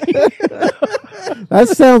heathen. That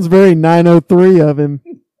sounds very 903 of him.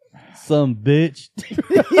 Some bitch.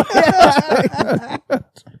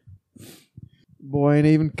 Boy, ain't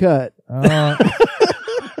even cut. I'm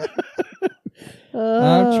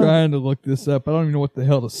trying to look this up. I don't even know what the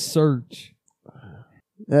hell to search.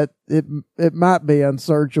 That it might be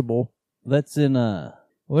unsearchable. That's in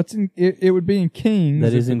It would be in Kings.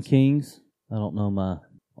 that is in Kings. I don't know my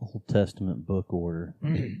Old Testament book order.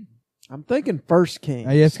 I'm thinking First Kings.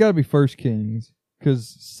 Yeah, it's got to be First Kings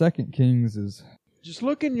because Second Kings is. Just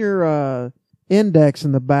look in your index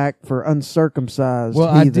in the back for uncircumcised.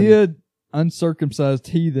 Well, heathen. I did uncircumcised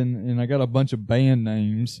heathen, and I got a bunch of band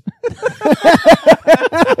names.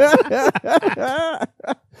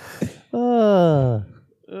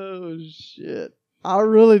 Oh shit! I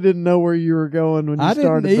really didn't know where you were going when you I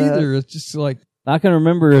started didn't that. either. It's just like I can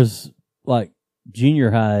remember as like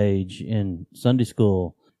junior high age in Sunday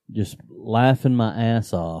school, just laughing my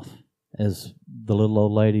ass off as the little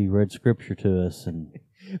old lady read scripture to us, and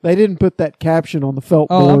They didn't put that caption on the felt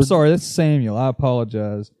board. oh, I'm sorry. That's Samuel. I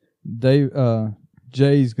apologize. Dave,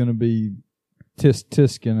 Jay's going to be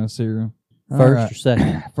tisking us here. All first right. or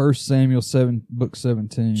second. 1 Samuel 7, book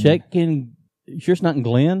 17. Check in. Sure, it's not in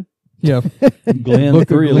Glenn. Yeah, Glenn book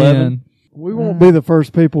of 3:11. Glenn. We won't be the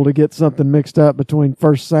first people to get something mixed up between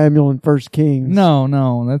First Samuel and First Kings.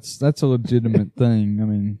 No, that's a legitimate thing. I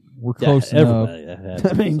mean, we're close enough.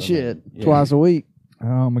 I mean, shit, twice a week.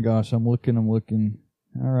 Oh my gosh, I'm looking.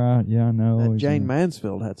 All right, yeah, I know. That He's Jane in-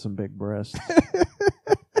 Mansfield had some big breasts.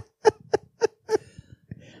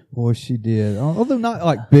 Boy, she did. Although not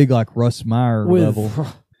like big like Russ Meyer level.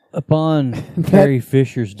 Upon Carrie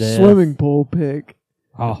Fisher's death, Swimming pool pic.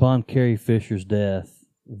 upon Carrie Fisher's death,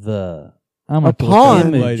 the I'm A gonna look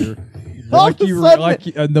pond. it up later. All Like of a you, sudden, like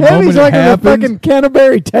the Heavy's moment it like in the happened. fucking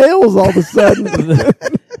Canterbury Tales all of a sudden.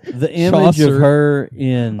 the image Chaucer. of her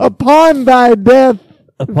in Upon thy death.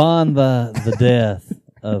 upon the death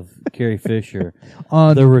of Carrie Fisher,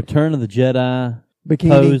 On the Return of the Jedi Bikini.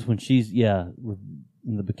 pose when she's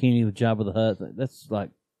in the bikini with Jabba the Hutt. That's like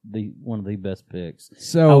one of the best picks.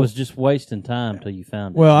 so I was just wasting time till you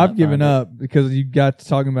found it. well, I I've given found it. up because you got to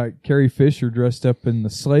talking about Carrie Fisher dressed up in the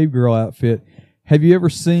slave girl outfit. Have you ever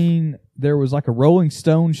seen? There was like a Rolling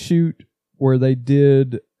Stone shoot where they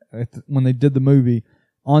did when they did the movie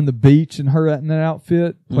on the beach and her in that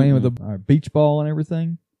outfit playing with a beach ball and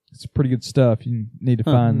everything. It's pretty good stuff. You need to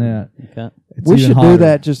find that. Okay. It's We even should hotter. do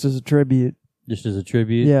that just as a tribute. Just as a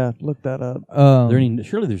tribute. Yeah, look that up.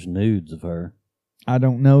 Surely there's nudes of her. I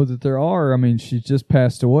don't know that there are. I mean, she just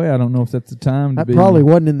passed away. I don't know if that's the time to That be. probably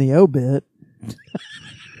wasn't in the obit.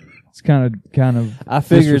 It's kind of. I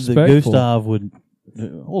figured that disrespectful. Gustav would.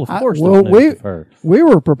 Well, of I- course, well, there's nudes we- of her. We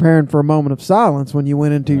were preparing for a moment of silence when you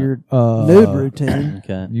went into your nude routine.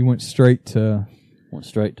 Okay. You went straight to. Went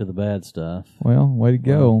straight to the bad stuff. Well, way to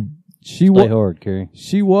go. She Stay was. hard, Carrie.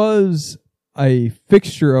 She was a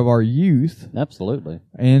fixture of our youth, Absolutely.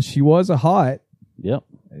 and she was a hot. Yep.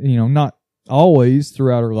 Not always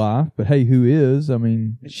throughout her life, but hey, who is? I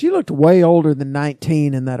mean, She looked way older than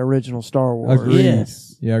 19 in that original Star Wars. agreed.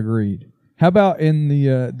 Yes. Yeah, agreed. How about in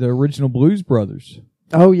the original Blues Brothers?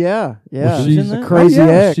 Oh yeah, yeah. Was she She's in the that? crazy Oh,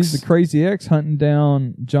 yeah. X. She's the crazy X hunting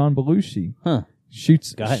down John Belushi. Huh.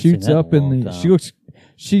 Shoots God, I haven't seen that in up a in long the. time. She looks.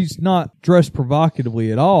 She's not dressed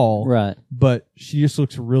provocatively at all, Right. but she just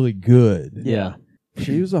looks really good. Yeah.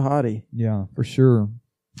 She was a hottie. Yeah, for sure.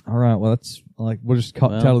 All right, well, that's like we'll just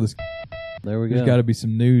title this. There we There's go. got to be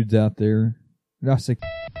some nudes out there. Did I say?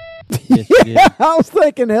 Yes, you did. I was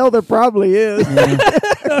thinking, hell, there probably is.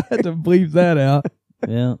 I had to bleep that out.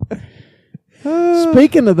 Yeah.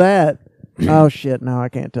 Speaking of that, oh shit, no, I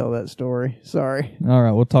can't tell that story. Sorry. All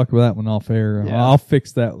right, we'll talk about that one off air. Yeah. I'll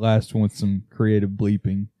fix that last one with some creative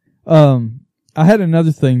bleeping. I had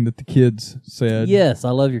another thing that the kids said. Yes,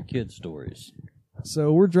 I love your kids' stories.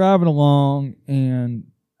 So we're driving along, and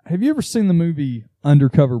have you ever seen the movie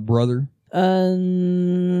Undercover Brother?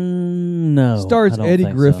 No. Stars I don't Eddie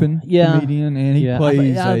think Griffin, so. Yeah. comedian, and he Yeah,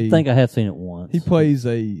 plays I think I have seen it once. he plays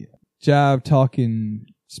a jive talking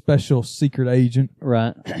special secret agent.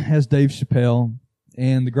 Right. Has Dave Chappelle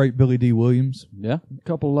and the great Billy D. Williams. Yeah. A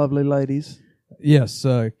couple lovely ladies. Yes,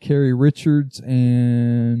 Carrie Richards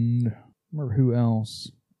and remember who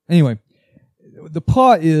else. Anyway, the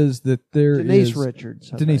plot is that Denise Richards.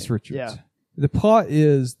 Denise Richards. Yeah. The plot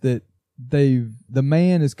is that the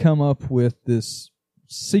man has come up with this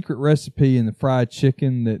secret recipe in the fried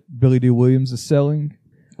chicken that Billy D. Williams is selling.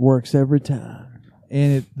 Works every time.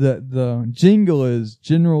 And the jingle is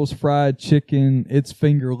General's Fried Chicken, it's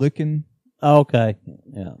finger licking. Okay.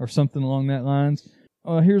 Yeah. Or something along that lines.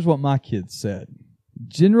 Here's what my kids said.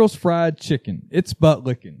 General's Fried Chicken, it's butt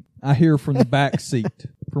licking. I hear from the back seat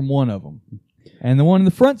from one of them. And the one in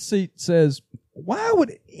the front seat says, why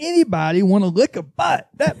would anybody want to lick a butt?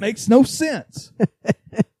 That makes no sense.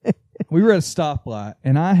 We were at a stoplight,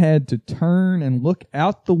 and I had to turn and look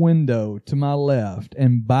out the window to my left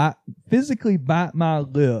and physically bite my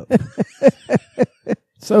lip.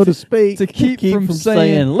 So to speak. To keep from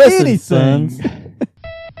saying listen, anything. sons.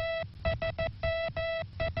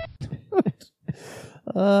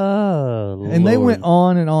 Oh, and they Lord. went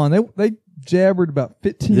on and on. They jabbered about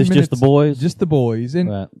 15 This minutes. just the boys? Just the boys. And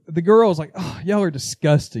Right. the girl was like, oh, y'all are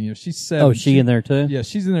disgusting. You know, she's 7. Oh, she in there too? Yeah,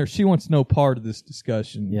 she's in there. She wants no part of this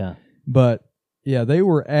discussion. Yeah. But, yeah, they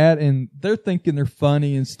were and they're thinking they're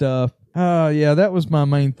funny and stuff. Yeah, that was my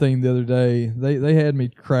main thing the other day. They had me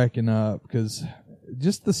cracking up because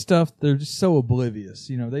just the stuff, they're just so oblivious.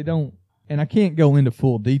 You know, they don't, and I can't go into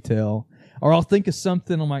full detail. Or I'll think of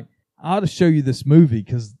something, I'm like, I ought to show you this movie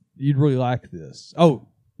because you'd really like this. Oh,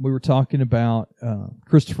 we were talking about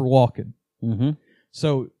Christopher Walken. Mm-hmm.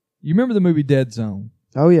 So, you remember the movie Dead Zone?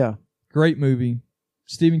 Oh, yeah. Great movie.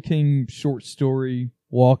 Stephen King short story.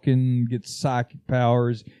 Walken gets psychic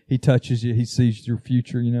powers. He touches you. He sees your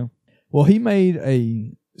future, you know. Well, he made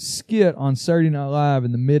a skit on Saturday Night Live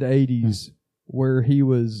in the mid-'80s where he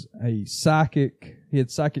was a psychic. He had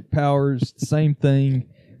psychic powers. Same thing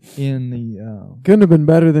in the... Couldn't have been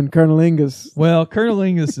better than Colonel Ingus. Well, Colonel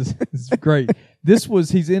Ingus is great. This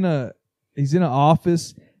was, he's in an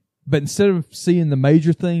office, but instead of seeing the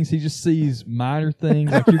major things, he just sees minor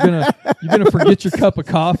things. Like you're gonna forget your cup of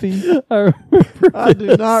coffee. I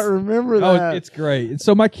do not remember that. Oh, it's great. And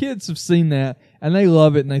so my kids have seen that and they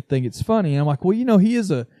love it and they think it's funny. And I'm like, well, you know, he's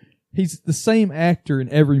the same actor in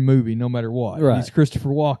every movie, no matter what. Right. He's Christopher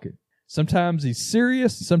Walken. Sometimes he's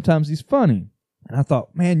serious, sometimes he's funny. And I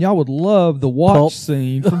thought, man, y'all would love the watch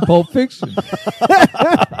scene from Pulp Fiction.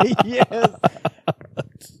 Yes.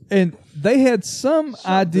 And they had some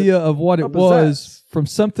idea of what it was from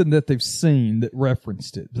something that they've seen that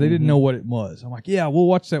referenced it. They didn't know what it was. I'm like, yeah, we'll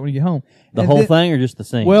watch that when you get home. The whole thing or just the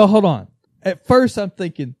scene? Well, hold on. At first, I'm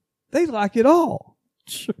thinking, they like it all.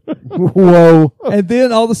 Whoa. And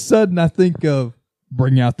then all of a sudden, I think of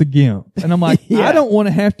Bring Out the Gimp. And I'm like, I don't want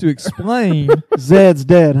to have to explain Zed's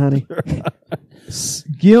dead, honey.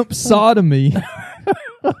 Gimp sodomy.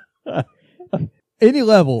 Any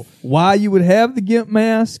level, why you would have the Gimp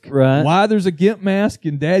mask, right? Why there's a Gimp mask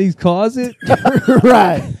in Daddy's closet,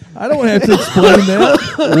 right? I don't have to explain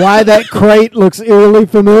that. Why that crate looks eerily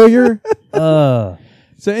familiar. So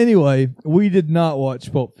anyway, we did not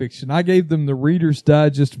watch Pulp Fiction. I gave them the Reader's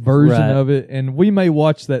Digest version of it, and we may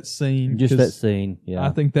watch that scene. Just that scene, yeah.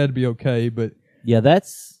 I think that'd be okay, but yeah,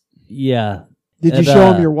 yeah. Did you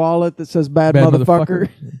show them your wallet that says "bad motherfucker"?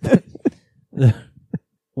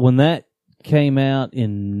 When that came out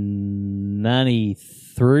in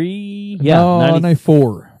 93? Yeah, no,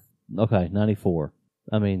 94. Okay, 94.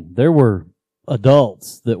 I mean, there were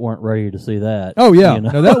adults that weren't ready to see that. Oh, yeah. You know?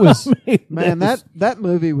 No, that was... Man, that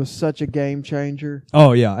movie was such a game changer.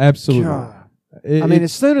 Oh, yeah, absolutely.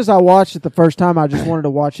 As soon as I watched it the first time, I just wanted to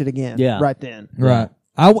watch it again. Yeah. Right then. Right.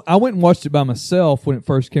 I went and watched it by myself when it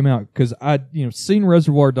first came out because I'd seen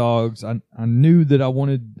Reservoir Dogs. I knew that I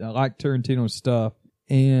liked Tarantino's stuff.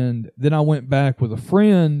 And then I went back with a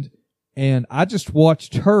friend, and I just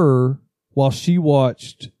watched her while she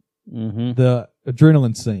watched the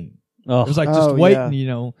adrenaline scene. Oh. It was like just waiting,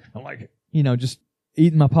 I'm like, just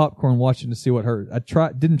eating my popcorn, watching to see what hurt.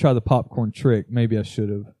 Didn't try the popcorn trick. Maybe I should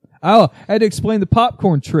have. Oh, I had to explain the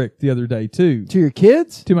popcorn trick the other day too. To your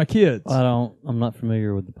kids? To my kids. I'm not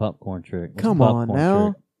familiar with the popcorn trick. What's Come on now.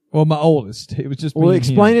 Trick? Well, my oldest. It was just me. Well,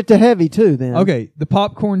 explain it to Heavy too then. Okay, the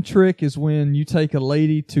popcorn trick is when you take a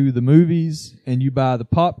lady to the movies and you buy the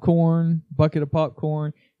bucket of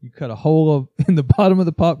popcorn, you cut a hole in the bottom of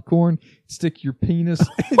the popcorn, stick your penis.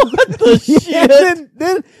 What the shit?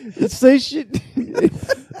 Then say shit.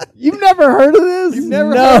 You've never heard of this? You've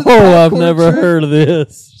never No, heard of the I've popcorn never trick? heard of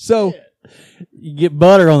this. So you get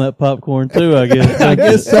butter on that popcorn too, I guess. I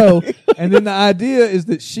guess so. And then the idea is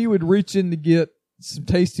that she would reach in to get some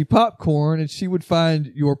tasty popcorn, and she would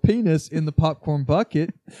find your penis in the popcorn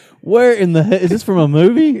bucket. Where in the heck? Is this from a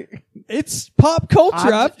movie? It's pop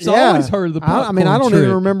culture. I've always heard of the popcorn I don't trick.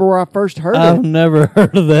 even remember where I first heard I've it. never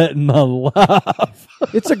heard of that in my life.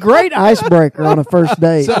 It's a great icebreaker on a first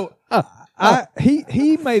date. So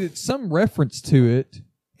he made it some reference to it,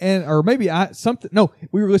 or maybe something. No,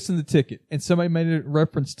 we were listening to the ticket, and somebody made a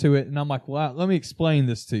reference to it, and I'm like, well, let me explain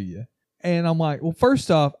this to you. And I'm like, well,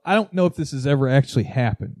 first off, I don't know if this has ever actually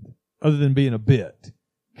happened, other than being a bit,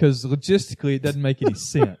 because logistically it doesn't make any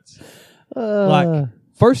sense. Like,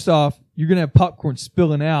 first off, you're gonna have popcorn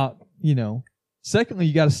spilling out, you know. Secondly,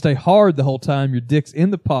 you got to stay hard the whole time your dick's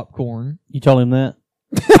in the popcorn. You told him that?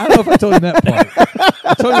 I don't know if I told him that part.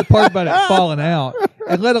 I told him the part about it falling out.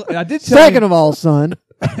 And I did tell Second him, of all, son,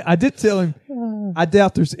 I did tell him, I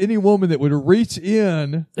doubt there's any woman that would reach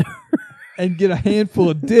in and get a handful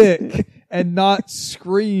of dick and not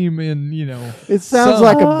scream in, you know. it sounds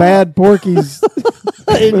like a bad Porky's.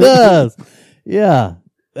 It does. Yeah.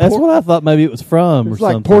 That's what I thought maybe it was from It's or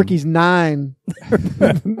like something. Porky's 9.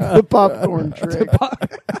 The popcorn trick.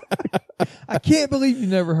 I can't believe you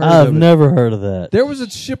never heard I've of it. never heard of that. There was a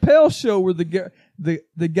Chappelle show where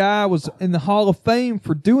the guy was in the Hall of Fame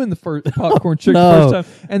for doing the first popcorn trick No. the first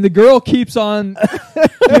time, and the girl keeps on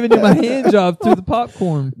giving him a hand job through the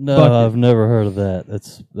popcorn No, bucket. I've never heard of that.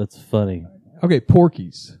 That's funny. Okay,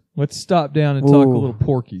 Porky's. Let's stop down and talk a Ooh. little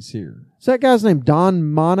Porky's here. Is that guy's name Don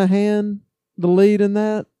Monahan, the lead in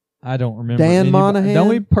that? I don't remember. Dan anybody. Monahan? The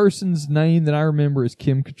only person's name that I remember is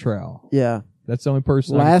Kim Cattrall. Yeah. That's the only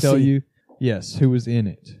person I can tell Lassie. you. Yes, who was in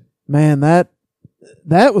it. Man, that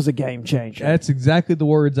was a game changer. That's exactly the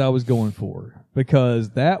words I was going for,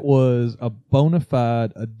 because that was a bona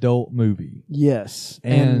fide adult movie. Yes.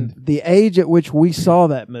 And the age at which we saw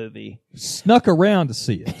that movie. Snuck around to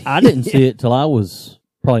see it. I didn't see it till I was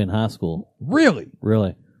probably in high school. Really?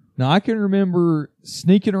 Really. Now, I can remember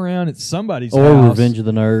sneaking around at somebody's Or house. Revenge of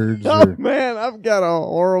the Nerds. Oh, Or, man, I've got a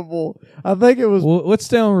horrible... I think it was... Well, let's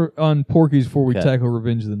stay on Porky's before we Okay. tackle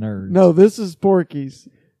Revenge of the Nerds. No, this is Porky's.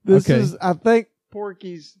 This Okay. is, I think,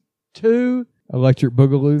 Porky's 2. Electric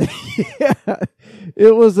Boogaloo. Yeah.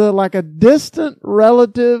 It was like a distant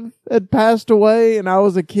relative had passed away, and I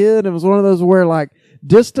was a kid. It was one of those where, like,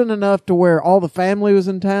 distant enough to where all the family was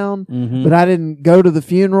in town, but I didn't go to the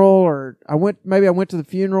funeral, or I went to the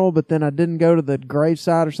funeral, but then I didn't go to the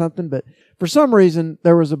graveside or something. But for some reason,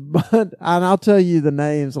 there was a bunch, and I'll tell you the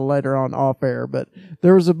names later on off air, but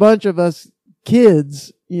there was a bunch of us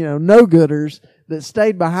kids, you know, no-gooders, that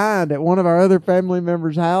stayed behind at one of our other family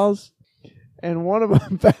members' house. And one of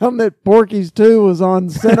them found that Porky's 2 was on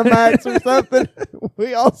Cinemax or something.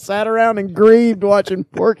 We all sat around and grieved watching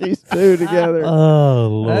Porky's 2 together. oh,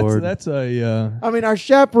 Lord. That's a I mean, our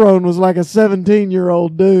chaperone was like a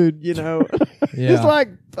 17-year-old dude, you know. yeah. He's like,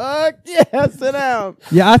 fuck, yeah, sit down.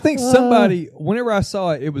 Yeah, I think somebody, whenever I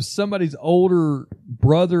saw it, it was somebody's older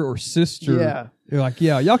brother or sister. Yeah. They're like,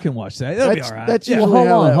 yeah, y'all can watch that. It'll be all right. That's Yeah. usually Well, how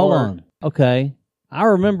hold on, that hold worked. on. Okay. I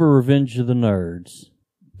remember Revenge of the Nerds.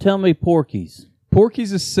 Tell me Porky's.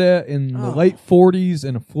 Porky's is set in the late 40s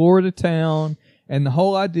in a Florida town, and the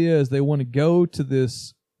whole idea is they want to go to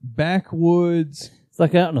this backwoods It's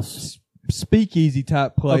like out in a... speakeasy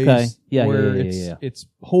type place. Okay. Yeah, where yeah. it's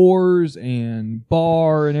whores and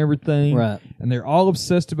bar and everything. Right. And they're all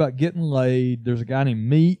obsessed about getting laid. There's a guy named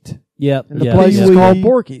Meat, Yep. And the yeah, place yeah. is called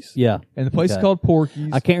Porky's. Yeah. and the place is Okay. called Porky's.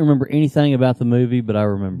 I can't remember anything about the movie, but I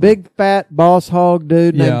remember. Big fat boss hog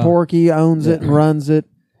dude Yeah. named Porky owns it and runs it.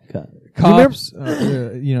 Okay. Cops,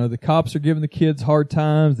 the cops are giving the kids hard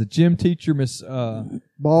times. The gym teacher, Miss Ball breaker.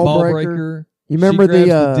 Ballbreaker. You remember she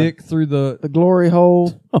grabs the dick through the glory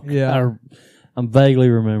hole? yeah. I'm vaguely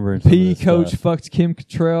remembering. some of P this coach stuff. fucks Kim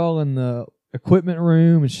Cattrall in the equipment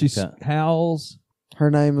room, and she Okay. howls. Her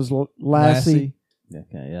name is Lassie.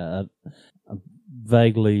 Okay, yeah. I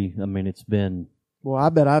vaguely, I mean, it's been... Well, I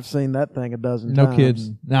bet I've seen that thing a dozen No times.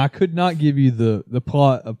 kidding. Now I could not give you the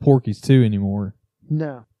plot of Porky's 2 anymore.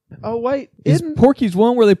 No. Oh, wait. Is Isn't... Porky's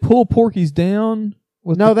one where they pull Porky's down?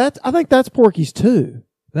 With No, I think that's Porky's 2.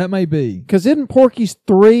 that may be. Because isn't Porky's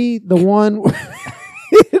 3 the one...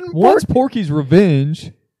 Isn't One's Porky's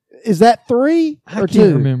Revenge. Is that 3 I or can't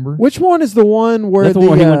 2? remember. Which one is the one where That's the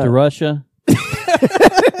one where he went to Russia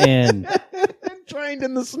and trained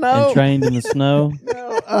in the snow? trained in the snow.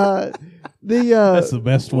 No, That's the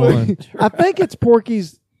best one. I think it's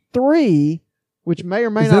Porky's 3, which may or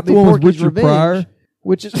may Is not that be the one with Porky's Richard Revenge. Pryor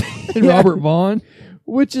Which is and yeah, Robert Vaughn?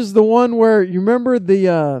 which is the one where you remember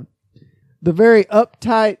the very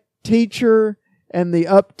uptight teacher and the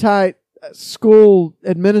uptight school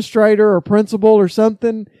administrator or principal or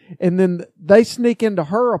something, and then they sneak into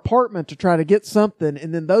her apartment to try to get something,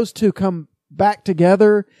 and then those two come back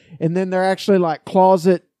together, and then they're actually like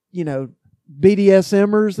closet,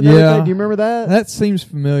 BDSMers and everything. Do you remember that? That seems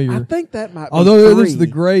familiar. I think that might be Although 3. there's the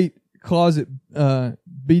great closet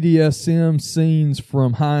BDSM scenes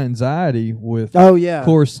from High Anxiety with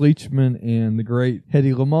Cloris Leachman and the great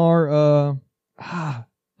Hedy Lamarr.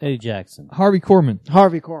 Eddie Jackson. Harvey Korman.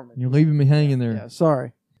 Harvey You're leaving me hanging there. Yeah,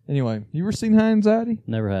 sorry. Anyway, you ever seen High Anxiety?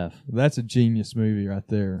 Never have. That's a genius movie right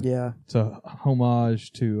there. Yeah. It's a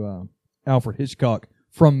homage to Alfred Hitchcock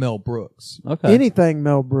from Mel Brooks. Okay. Anything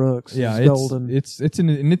Mel Brooks is golden. It's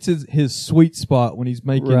his sweet spot when he's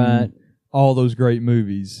making all those great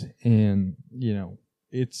movies, and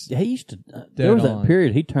it's he used to. There was that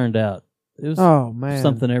period he turned out. It was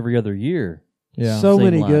something every other year. Yeah, so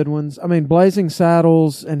many good ones. I mean, Blazing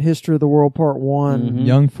Saddles and History of the World Part 1. Mm-hmm.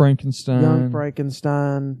 Young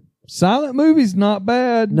Frankenstein. Silent movies, not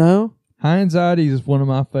bad. No. High Anxiety is one of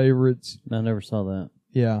my favorites. I never saw that.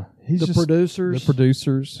 Yeah. The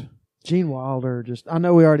producers. Gene Wilder. I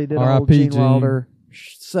know we already did a whole Gene Wilder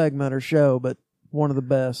segment or show, but one of the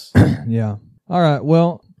best. Yeah. All right.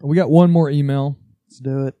 Well, we got one more email. Let's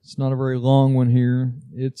do it. It's not a very long one here.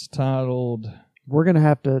 It's titled... We're going to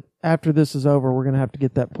have to, after this is over, we're going to have to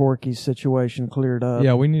get that Porky situation cleared up.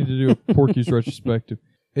 Yeah, we need to do a Porky's retrospective.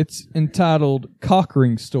 It's entitled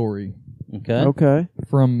Cockring Story. Okay.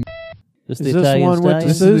 From... Is this one with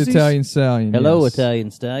This is the Italian Stallion. Hello, yes.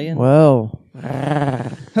 Italian Stallion. Well.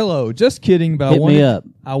 Hello. Just kidding, but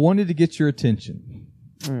I wanted to get your attention.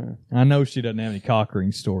 I know she doesn't have any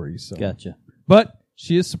cockring stories. So. Gotcha. But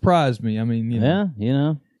she has surprised me. I mean,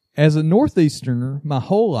 Yeah. As a Northeasterner, my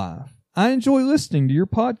whole life, I enjoy listening to your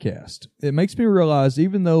podcast. It makes me realize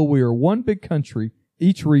even though we are one big country,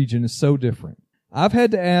 each region is so different. I've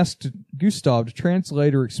had to ask Gustav to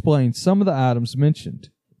translate or explain some of the items mentioned.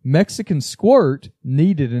 Mexican squirt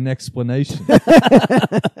needed an explanation.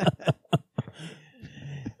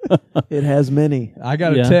 It has many. I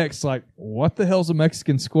got a text like, what the hell's a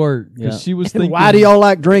Mexican squirt? Because she was thinking... Why do y'all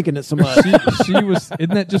like drinking it so much? she was...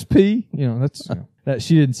 Isn't that just pee? That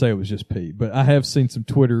she didn't say it was just pee. But I have seen some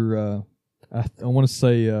Twitter... I want to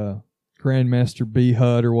say Grandmaster B.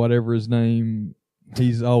 Hud or whatever his name...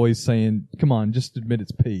 He's always saying, come on, just admit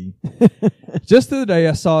it's pee. Just the other day,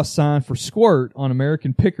 I saw a sign for squirt on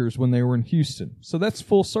American Pickers when they were in Houston. So that's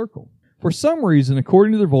full circle. For some reason,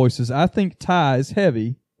 according to their voices, I think Thai is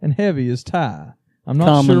heavy and heavy is Thai. I'm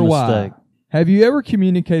not sure why. Have you ever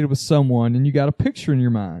communicated with someone and you got a picture in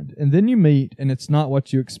your mind and then you meet and it's not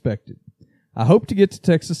what you expected? I hope to get to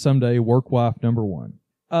Texas someday, work wife number 1.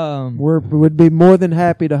 We would be more than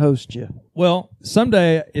happy to host you. Well,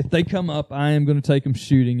 someday if they come up, I am going to take them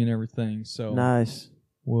shooting and everything. So nice.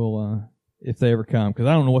 We'll if they ever come, because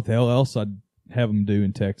I don't know what the hell else I'd have them do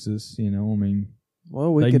in Texas. I mean,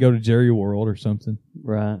 they can go to Jerry World or something.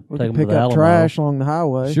 Right. We can pick up trash along the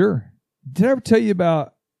highway. Sure. Did I ever tell you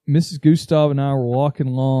about Mrs. Gustav and I were walking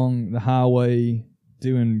along the highway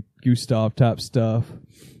doing Gustav type stuff,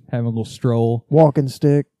 having a little stroll, walking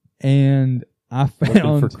stick, and I found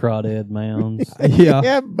looking for crawdad mounds.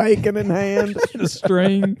 Yeah, bacon in hand, a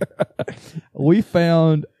string. We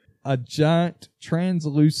found a giant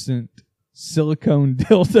translucent silicone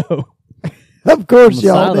dildo. Of course,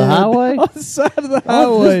 y'all on the side of the highway. On the side of the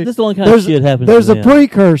highway. This is the only kind of shit happens. There's a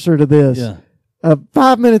precursor to this. Yeah.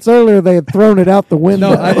 5 minutes earlier, they had thrown it out the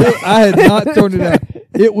window. No, I had not thrown it out.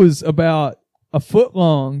 It was about a foot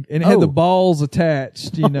long, and it had the balls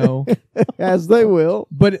attached, As they will.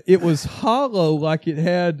 But it was hollow, like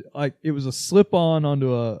it was a slip-on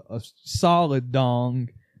onto a solid dong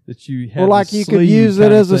that you had. Or like you could use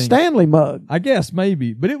it as a Stanley mug. I guess,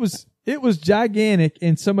 maybe. But it was gigantic,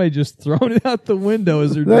 and somebody just thrown it out the window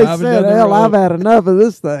as they're They driving said, down the hell, road. I've had enough of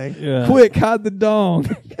this thing. Yeah. Quick, hide the dong.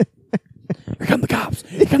 Here come the cops.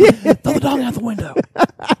 Throw the dong out the window.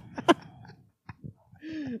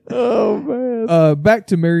 Oh, man. Back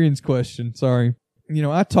to Marion's question. Sorry.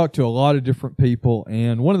 I talk to a lot of different people,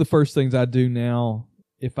 and one of the first things I do now,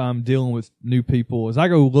 if I'm dealing with new people, is I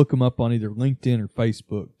go look them up on either LinkedIn or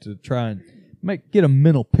Facebook to try and get a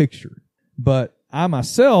mental picture. But I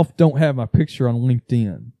myself don't have my picture on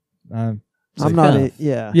LinkedIn. I'm not.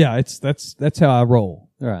 Yeah. Yeah. That's how I roll.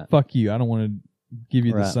 Right. Fuck you. I don't want to give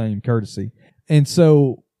you the same courtesy. And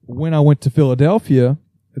so when I went to Philadelphia,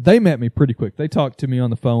 they met me pretty quick. They talked to me on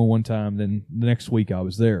the phone one time, then the next week I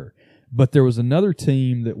was there. But there was another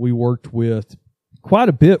team that we worked with quite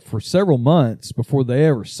a bit for several months before they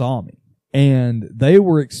ever saw me. and they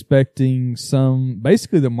were expecting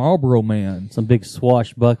basically the Marlboro Man, Some big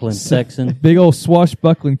swashbuckling Texan. big old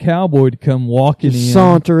swashbuckling cowboy to come walking Just in.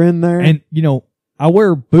 saunter in there. And, I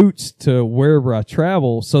wear boots to wherever I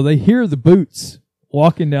travel, so they hear the boots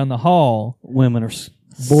walking down the hall. Women are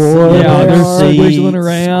Boy, Yeah, they they're are. squiggling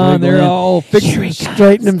around. They're all fixing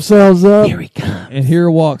straighten themselves up. Here he comes. And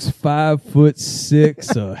here walks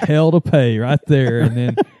 5'6" of hell to pay right there. And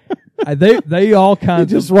then they all He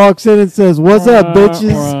kinds just of walks in and says, "What's up,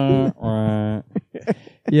 bitches?"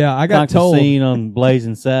 yeah. I got Like the told scene on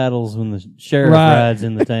Blazing Saddles when the sheriff Right. rides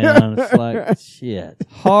into town. It's like shit.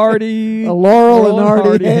 Hardy, A Laurel and Hardy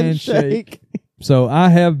Hardy handshake. So I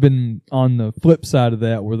have been on the flip side of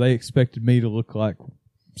that, where they expected me to look like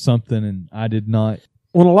something, and I did not.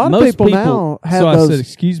 Well, a lot of Most people people- now have So I those, said,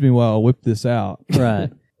 "Excuse me while I whip this out." Right.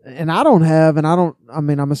 and I don't have, and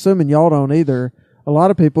I'm assuming y'all don't either. A lot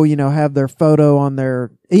of people, have their photo on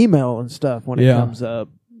their email and stuff when it Yeah. comes up.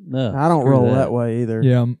 No, I don't screw roll that way either.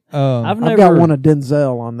 Yeah, I've I've got one of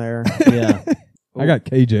Denzel on there. Yeah. I got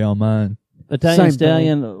KJ on mine. Italian Same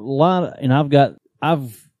Stallion, a lot, and I've got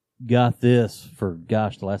this for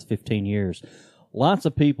the last 15 years. Lots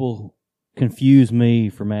of people confuse me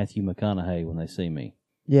for Matthew McConaughey when they see me.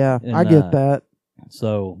 Yeah, And, I get that.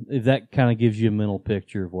 So if that kind of gives you a mental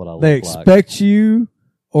picture of what I look They like. expect you,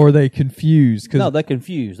 or they confuse, because No, they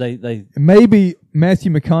confuse. They maybe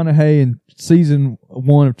Matthew McConaughey in season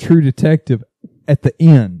 1 of True Detective at the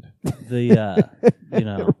end,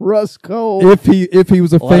 Russ Cole. if he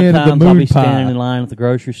was a a lot fan of of the times I'll moon be standing in pie. line at the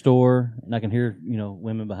grocery store and I can hear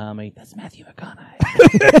women behind me. That's Matthew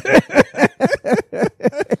McConaughey.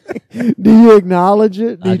 Do you acknowledge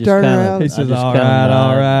it? Do I you just turn kinda- around? He says, I just "All kinda right,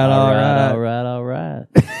 nod. all right." all right.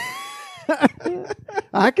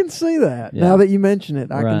 I can see that. Yeah. Now that you mention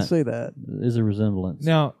it, I can Right. see that. There's a resemblance.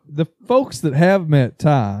 Now, the folks that have met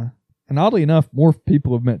Ty, and oddly enough, more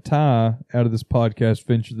people have met Ty out of this podcast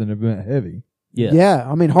venture than have met Heavy. Yes. Yeah,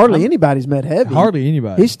 I mean, hardly anybody's met Heavy. Hardly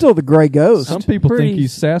anybody. He's still the gray ghost. Some people pretty- think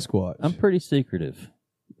he's Sasquatch. I'm pretty secretive.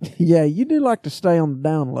 Yeah, you do like to stay on the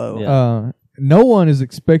down low. Yeah. No one has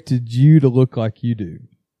expected you to look like you do.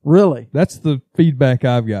 Really? That's the feedback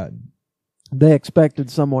I've gotten. They expected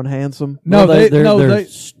someone handsome. No, Well, they're they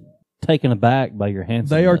taken aback by your handsomeness.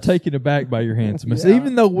 they are taken aback by your handsomeness. Yeah.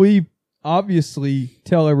 Even though we obviously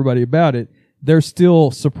tell everybody about it, they're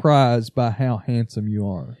still surprised by how handsome you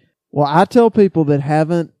are. Well, I tell people that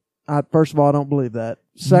haven't, first of all, I don't believe that.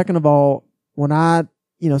 Second of all, when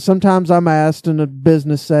sometimes I'm asked in a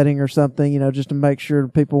business setting or something, just to make sure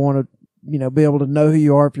people want to, be able to know who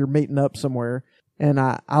you are if you're meeting up somewhere. And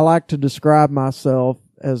I like to describe myself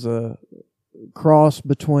as a cross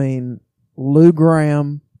between Lou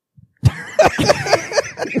Graham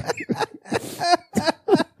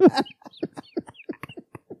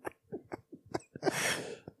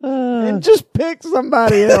and just pick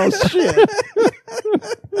somebody else. Shit.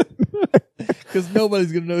 Because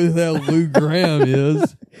nobody's going to know who the hell Lou Graham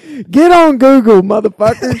is. Get on Google,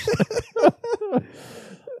 motherfuckers.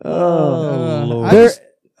 Oh, Lord.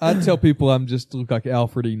 I tell people I'm just look like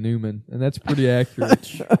Alfred E. Newman, and that's pretty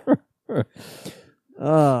accurate.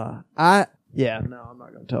 No, I'm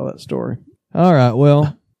not going to tell that story. All right,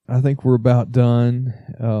 well, I think we're about done.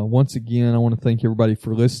 Once again, I want to thank everybody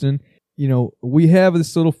for listening. We have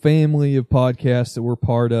this little family of podcasts that we're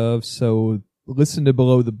part of, so listen to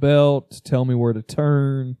Below the Belt, Tell Me Where to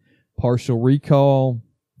Turn, Partial Recall,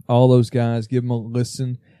 all those guys, give them a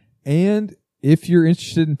listen. And if you're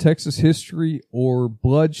interested in Texas history or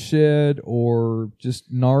bloodshed or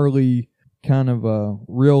just gnarly kind of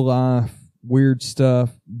real life weird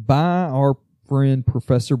stuff, buy our friend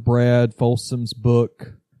Professor Brad Folsom's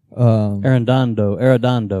book. Arredondo.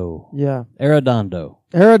 Yeah.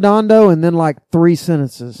 Arredondo. And then like 3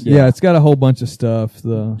 sentences. Yeah, it's got a whole bunch of stuff. Just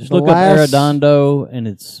The look last- up Arredondo and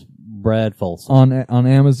it's Brad Folsom. On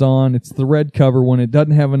Amazon. It's the red cover one. It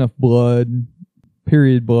doesn't have enough blood.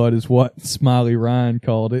 Period blood is what Smiley Ryan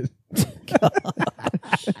called it.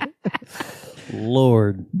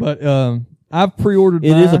 Lord. But I've pre-ordered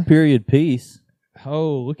It mine. is a period piece.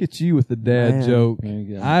 Oh, look at you with the dad Man. joke. There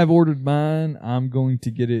you go. I've ordered mine. I'm going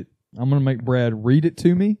to get it. I'm going to make Brad read it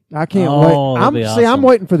to me. I can't Oh, wait. that'd be I'm awesome.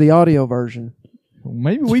 waiting for the audio version.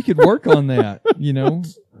 Maybe we could work on that.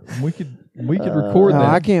 We could record No, that.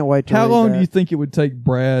 I can't wait to How read long that. do you think it would take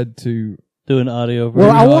Brad to? Do an audio Well,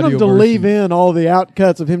 version. I want audio him to version. leave in all the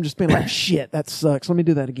outcuts of him just being like, shit, that sucks. Let me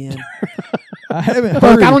do that again. I haven't Fuck,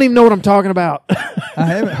 heard. I don't even know what I'm talking about. I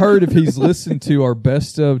haven't heard if he's listened to our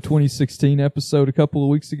best of 2016 episode a couple of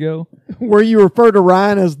weeks ago. Where you refer to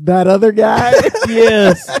Ryan as that other guy.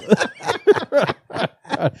 Yes.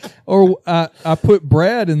 Or I put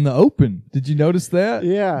Brad in the open. Did you notice that?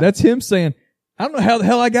 Yeah. That's him saying, I don't know how the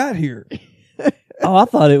hell I got here. Oh, I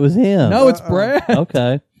thought it was him. No, it's Brad.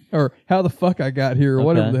 Okay. Or how the fuck I got here, or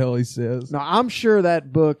whatever Okay. the hell he says. No, I'm sure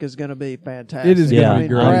that book is going to be fantastic. It is gonna be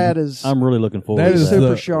great. Brad is I'm really looking forward That to is that. super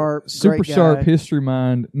the sharp, super great sharp guy. history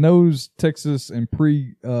mind, knows Texas and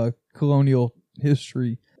pre-colonial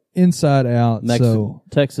history inside out. So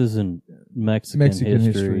Texas and Mexican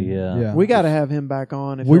history. Yeah. We got to have him back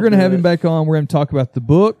on. If we're he'll going to do have it. him back on. We're going to talk about the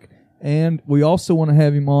book, and we also want to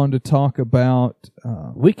have him on to talk about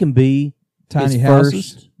We can be tiny his houses.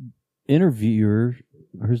 first interviewer,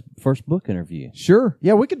 or his first book interview. Sure.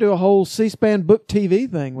 Yeah, we could do a whole C-SPAN book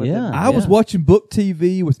TV thing with Yeah. him. I was watching Book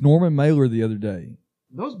TV with Norman Mailer the other day.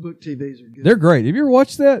 Those book TVs are good. They're great. Have you ever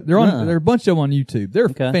watched that? They're on. No. There are a bunch of them on YouTube. They're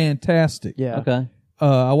Okay. fantastic. yeah. Okay.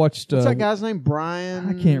 I watched. What's that guy's name? Brian?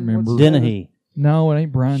 I can't remember. What's his name? Dennehy. No, it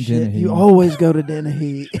ain't Brian Shit, Dennehy. you always go to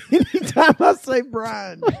Dennehy. Anytime I say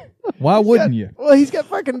Brian. Why wouldn't you? Well, he's got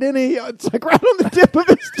fucking Dennehy. It's like right on the tip of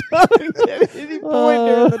his tongue at any point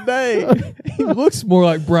during the day. He looks more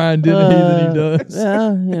like Brian Dennehy than he does.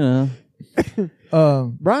 Yeah,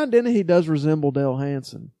 Brian Dennehy does resemble Dale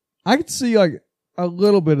Hansen. I could see like a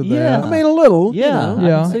little bit of Yeah. that. I mean, a little. Yeah, You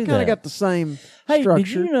know, I can see They kind that. of got the same Hey, structure.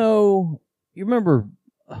 did you know? You remember?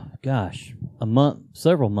 Oh, gosh,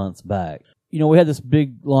 several months back. You know, we had this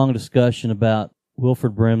big, long discussion about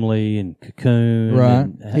Wilford Brimley and Cocoon. Right.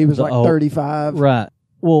 and He was the like old- 35. Right.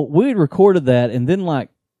 Well, we had recorded that, and then like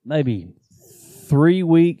maybe 3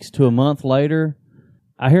 weeks to a month later,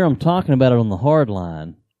 I hear them talking about it on the hard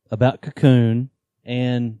line about Cocoon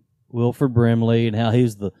and Wilford Brimley and how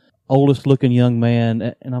he's the oldest looking young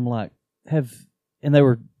man. And I'm like, and they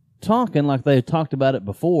were talking like they had talked about it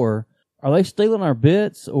before. Are they stealing our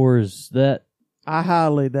bits, or is that? I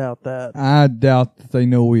highly doubt that. I doubt that they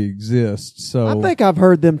know we exist. So I think I've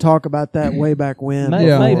heard them talk about that way back when.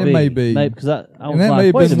 Yeah, maybe, it may be. because I was that may like,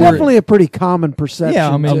 have wait been a It's where- minute. definitely a pretty common perception.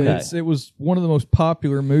 yeah, I mean, too. Okay. it was one of the most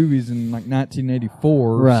popular movies in like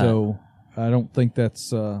 1984. Right. So I don't think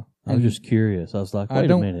that's. I was just curious. I was like, I wait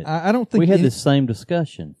don't. a minute. I don't think We had any- this same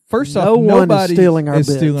discussion. First No off, one is nobody stealing our is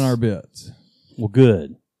bits. stealing our bits. Well,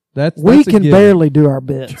 good. That's We a can given. barely do our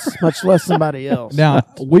bits, much less somebody else. Now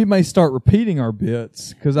we may start repeating our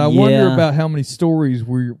bits because I wonder Yeah. about how many stories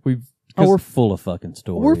we've. Oh, we're full of fucking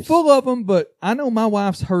stories. We're full of them, but I know my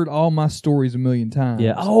wife's heard all my stories a million times.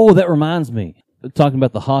 Yeah. Oh, that reminds me. Talking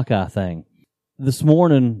about the Hawkeye thing. This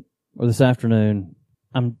morning or this afternoon,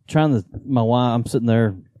 I'm sitting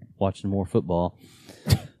there watching more football.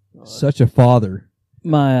 Such a father,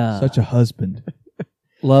 My such a husband.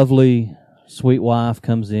 lovely, sweet wife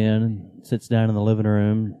comes in and sits down in the living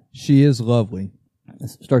room, She is lovely. and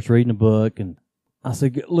starts reading a book, and I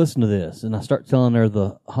said, listen to this. And I start telling her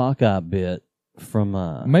the Hawkeye bit from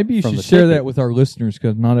Maybe you from should the share ticket. that with our listeners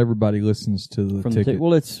because not everybody listens to the From ticket.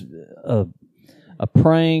 well, it's a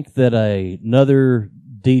prank that another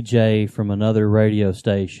DJ from another radio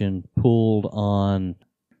station pulled on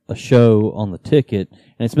a show on the ticket,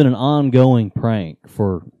 and it's been an ongoing prank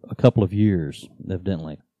for a couple of years,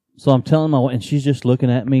 evidently. So I'm telling my wife, and she's just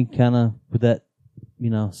looking at me kind of with that,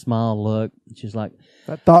 smile look. She's like,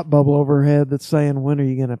 That thought bubble over her head that's saying, when are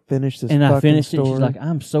you going to finish this and fucking I finished story? it. She's like,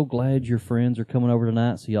 I'm so glad your friends are coming over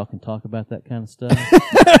tonight so y'all can talk about that kind of stuff.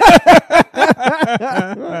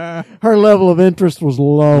 Her level of interest was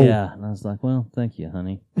low. Yeah. And I was like, well, thank you,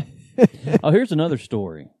 honey. Oh, here's another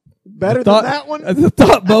story. Better Thought- than that one? The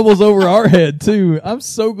thought bubbles over our head too. I'm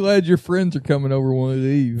so glad your friends are coming over one of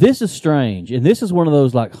these. This is strange, and this is one of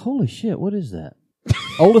those like, holy shit, what is that?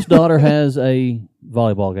 Oldest daughter has a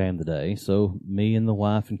volleyball game today, so me and the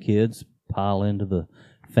wife and kids pile into the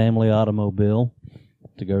family automobile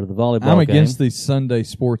to go to the volleyball I'm game. against these Sunday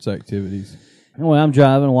sports activities. Anyway, I'm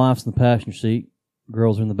driving, the wife's in the passenger seat,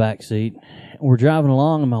 girls are in the back seat. And we're driving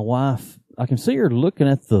along, and my wife, I can see her looking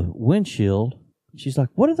at the windshield. She's like,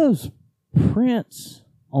 what are those prints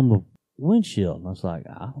on the windshield? And I was like,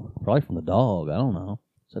 probably from the dog. I don't know.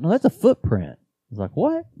 I said, no, that's a footprint. I was like,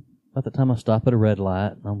 what? About the time I stop at a red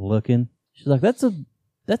light and I'm looking, she's like, that's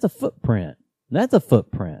a footprint. That's a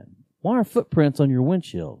footprint. Why are footprints on your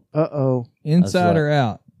windshield? Uh-oh. Inside That's or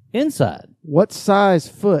out? Inside. What size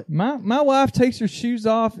foot? My wife takes her shoes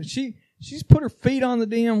off. She's put her feet on the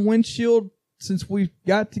damn windshield since we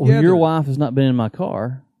got together. Well, your wife has not been in my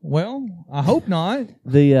car. Well, I hope not.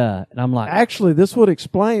 And I'm like, Actually, this would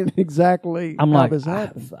explain exactly I'm how like, this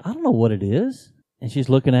happened. I don't know what it is. And she's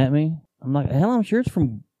looking at me. I'm like, hell, I'm sure it's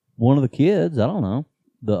from one of the kids. I don't know.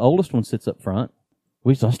 The oldest one sits up front.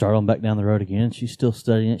 I start on back down the road again. She's still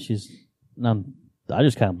studying it. I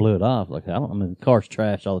just kind of blew it off. Like, the car's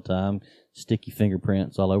trash all the time. sticky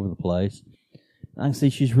fingerprints all over the place. I can see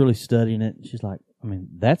she's really studying it. She's like, I mean,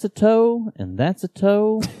 that's a toe, and that's a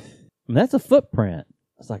toe. I mean, that's a footprint.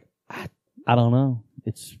 I was like, I don't know.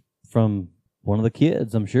 It's from one of the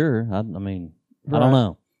kids, I'm sure. I mean, I don't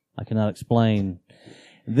know. I cannot explain.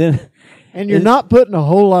 And you're not putting a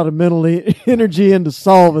whole lot of mental energy into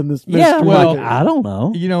solving this mystery. Yeah, well, I don't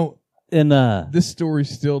know. You know, and this story's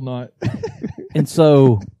still not. And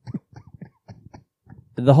so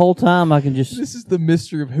the whole time I can just. This is the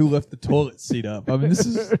mystery of who left the toilet seat up. I mean, this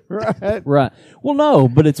is right. Well, no,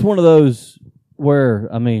 but it's one of those where,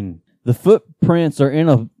 I mean, the footprints are in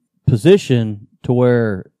a position to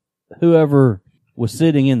where whoever was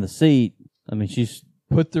sitting in the seat, I mean, she's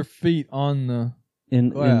put their feet on the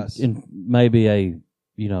glass. In maybe a,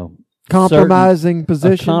 compromising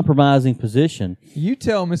position. A compromising position. You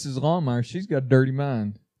tell Mrs. Longmire she's got a dirty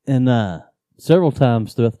mind. And several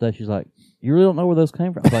times throughout the day, she's like, "You really don't know where those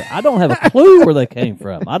came from?" I was like, "I don't have a clue where they came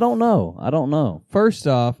from. I don't know." First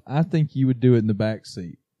off, I think you would do it in the back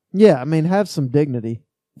seat. Yeah, I mean, have some dignity.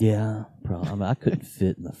 Yeah, probably. I mean, I couldn't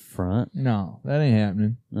fit in the front. No, that ain't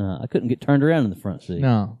happening. No, I couldn't get turned around in the front seat.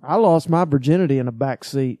 No. I lost my virginity in a back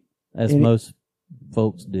seat. As most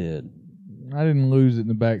folks did. I didn't lose it in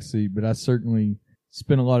the back seat, but I certainly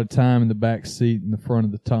spent a lot of time in the back seat in the front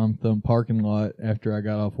of the Tom Thumb parking lot after I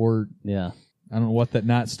got off work. Yeah. I don't know what that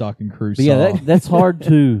night stalking crew but saw. Yeah, that's hard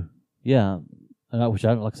to, which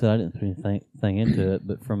like I said, I didn't put anything into it,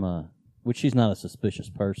 but from which she's not a suspicious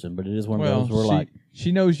person, but it is one of those where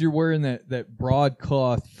she knows you're wearing that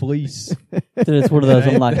broadcloth fleece. It's one of those,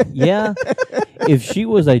 I'm like, yeah, if she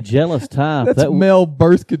was a jealous type, that's male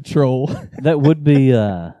birth control. That would be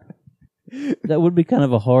kind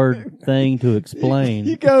of a hard thing to explain.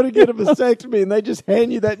 You go to get a vasectomy and they just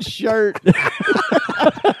hand you that shirt.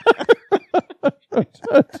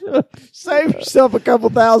 Save yourself a couple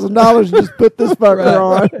 $1,000 and just put this fucker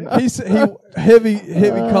on. He heavy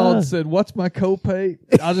called and said, "What's my copay?"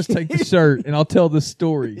 I'll just take the shirt and I'll tell this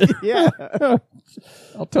story. Yeah,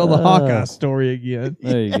 I'll tell the Hawkeye story again.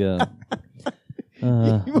 There you go.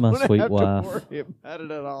 My sweet wife. Don't worry about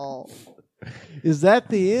it at all. Is that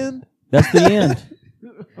the end? That's the end.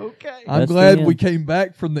 Okay. I'm glad we came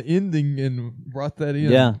back from the ending and brought that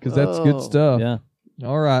in. Yeah, because that's good stuff. Yeah.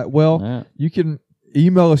 All right. Well, you can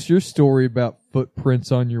email us your story about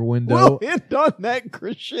footprints on your window. We'll end on that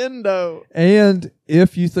crescendo. And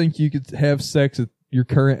if you think you could have sex at your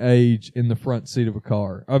current age in the front seat of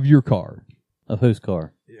your car. Of whose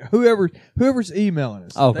car? Whoever's emailing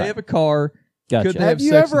us. Okay. They have a car. Gotcha. Could they have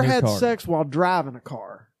you sex ever in their had car? sex while driving a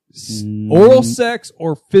car? Oral sex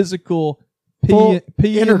or physical P in the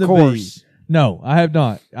V? Intercourse. No, I have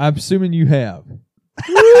not. I'm assuming you have.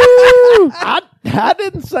 I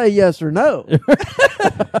didn't say yes or no.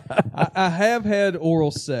 I have had oral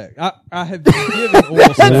sex. I have been given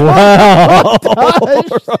oral sex. Wow.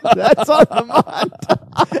 That's on the mind.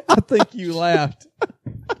 I think you laughed.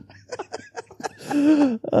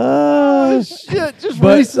 Oh shit! Just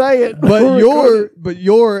re-say it. But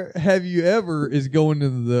your have you ever is going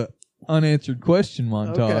into the unanswered question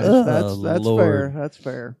montage. Okay, that's Lord. fair. That's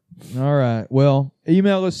fair. All right. Well,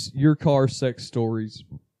 email us your car sex stories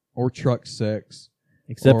or truck sex.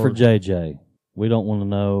 Except for JJ. We don't want to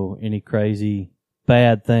know any crazy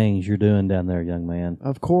bad things you're doing down there, young man.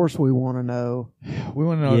 Of course we want to know. We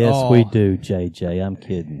want to know. Yes, we do, JJ. I'm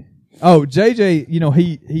kidding. Oh, JJ,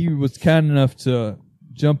 he was kind enough to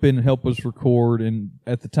jump in and help us record, and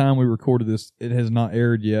at the time we recorded this, it has not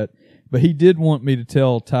aired yet. But he did want me to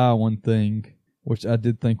tell Ty one thing, which I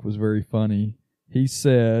did think was very funny. He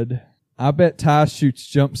said, "I bet Ty shoots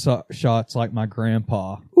jump shots like my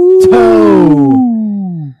grandpa."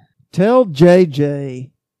 Ooh. Tell JJ,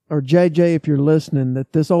 or JJ if you're listening,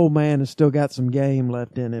 that this old man has still got some game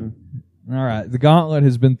left in him. All right. The gauntlet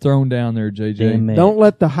has been thrown down there, JJ. Amen. Don't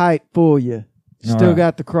let the height fool you. Still right.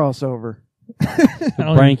 got the crossover.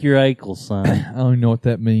 Break your ankles, son. I don't even know what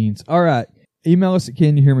that means. All right. Email us at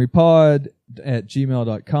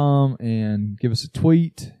canyouhearmepod@gmail.com and give us a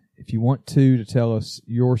tweet if you want to tell us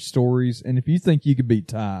your stories. And if you think you could beat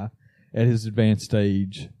Ty at his advanced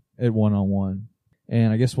stage at one-on-one.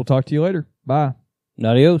 And I guess we'll talk to you later. Bye.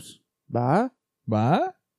 Adios. Bye. Bye.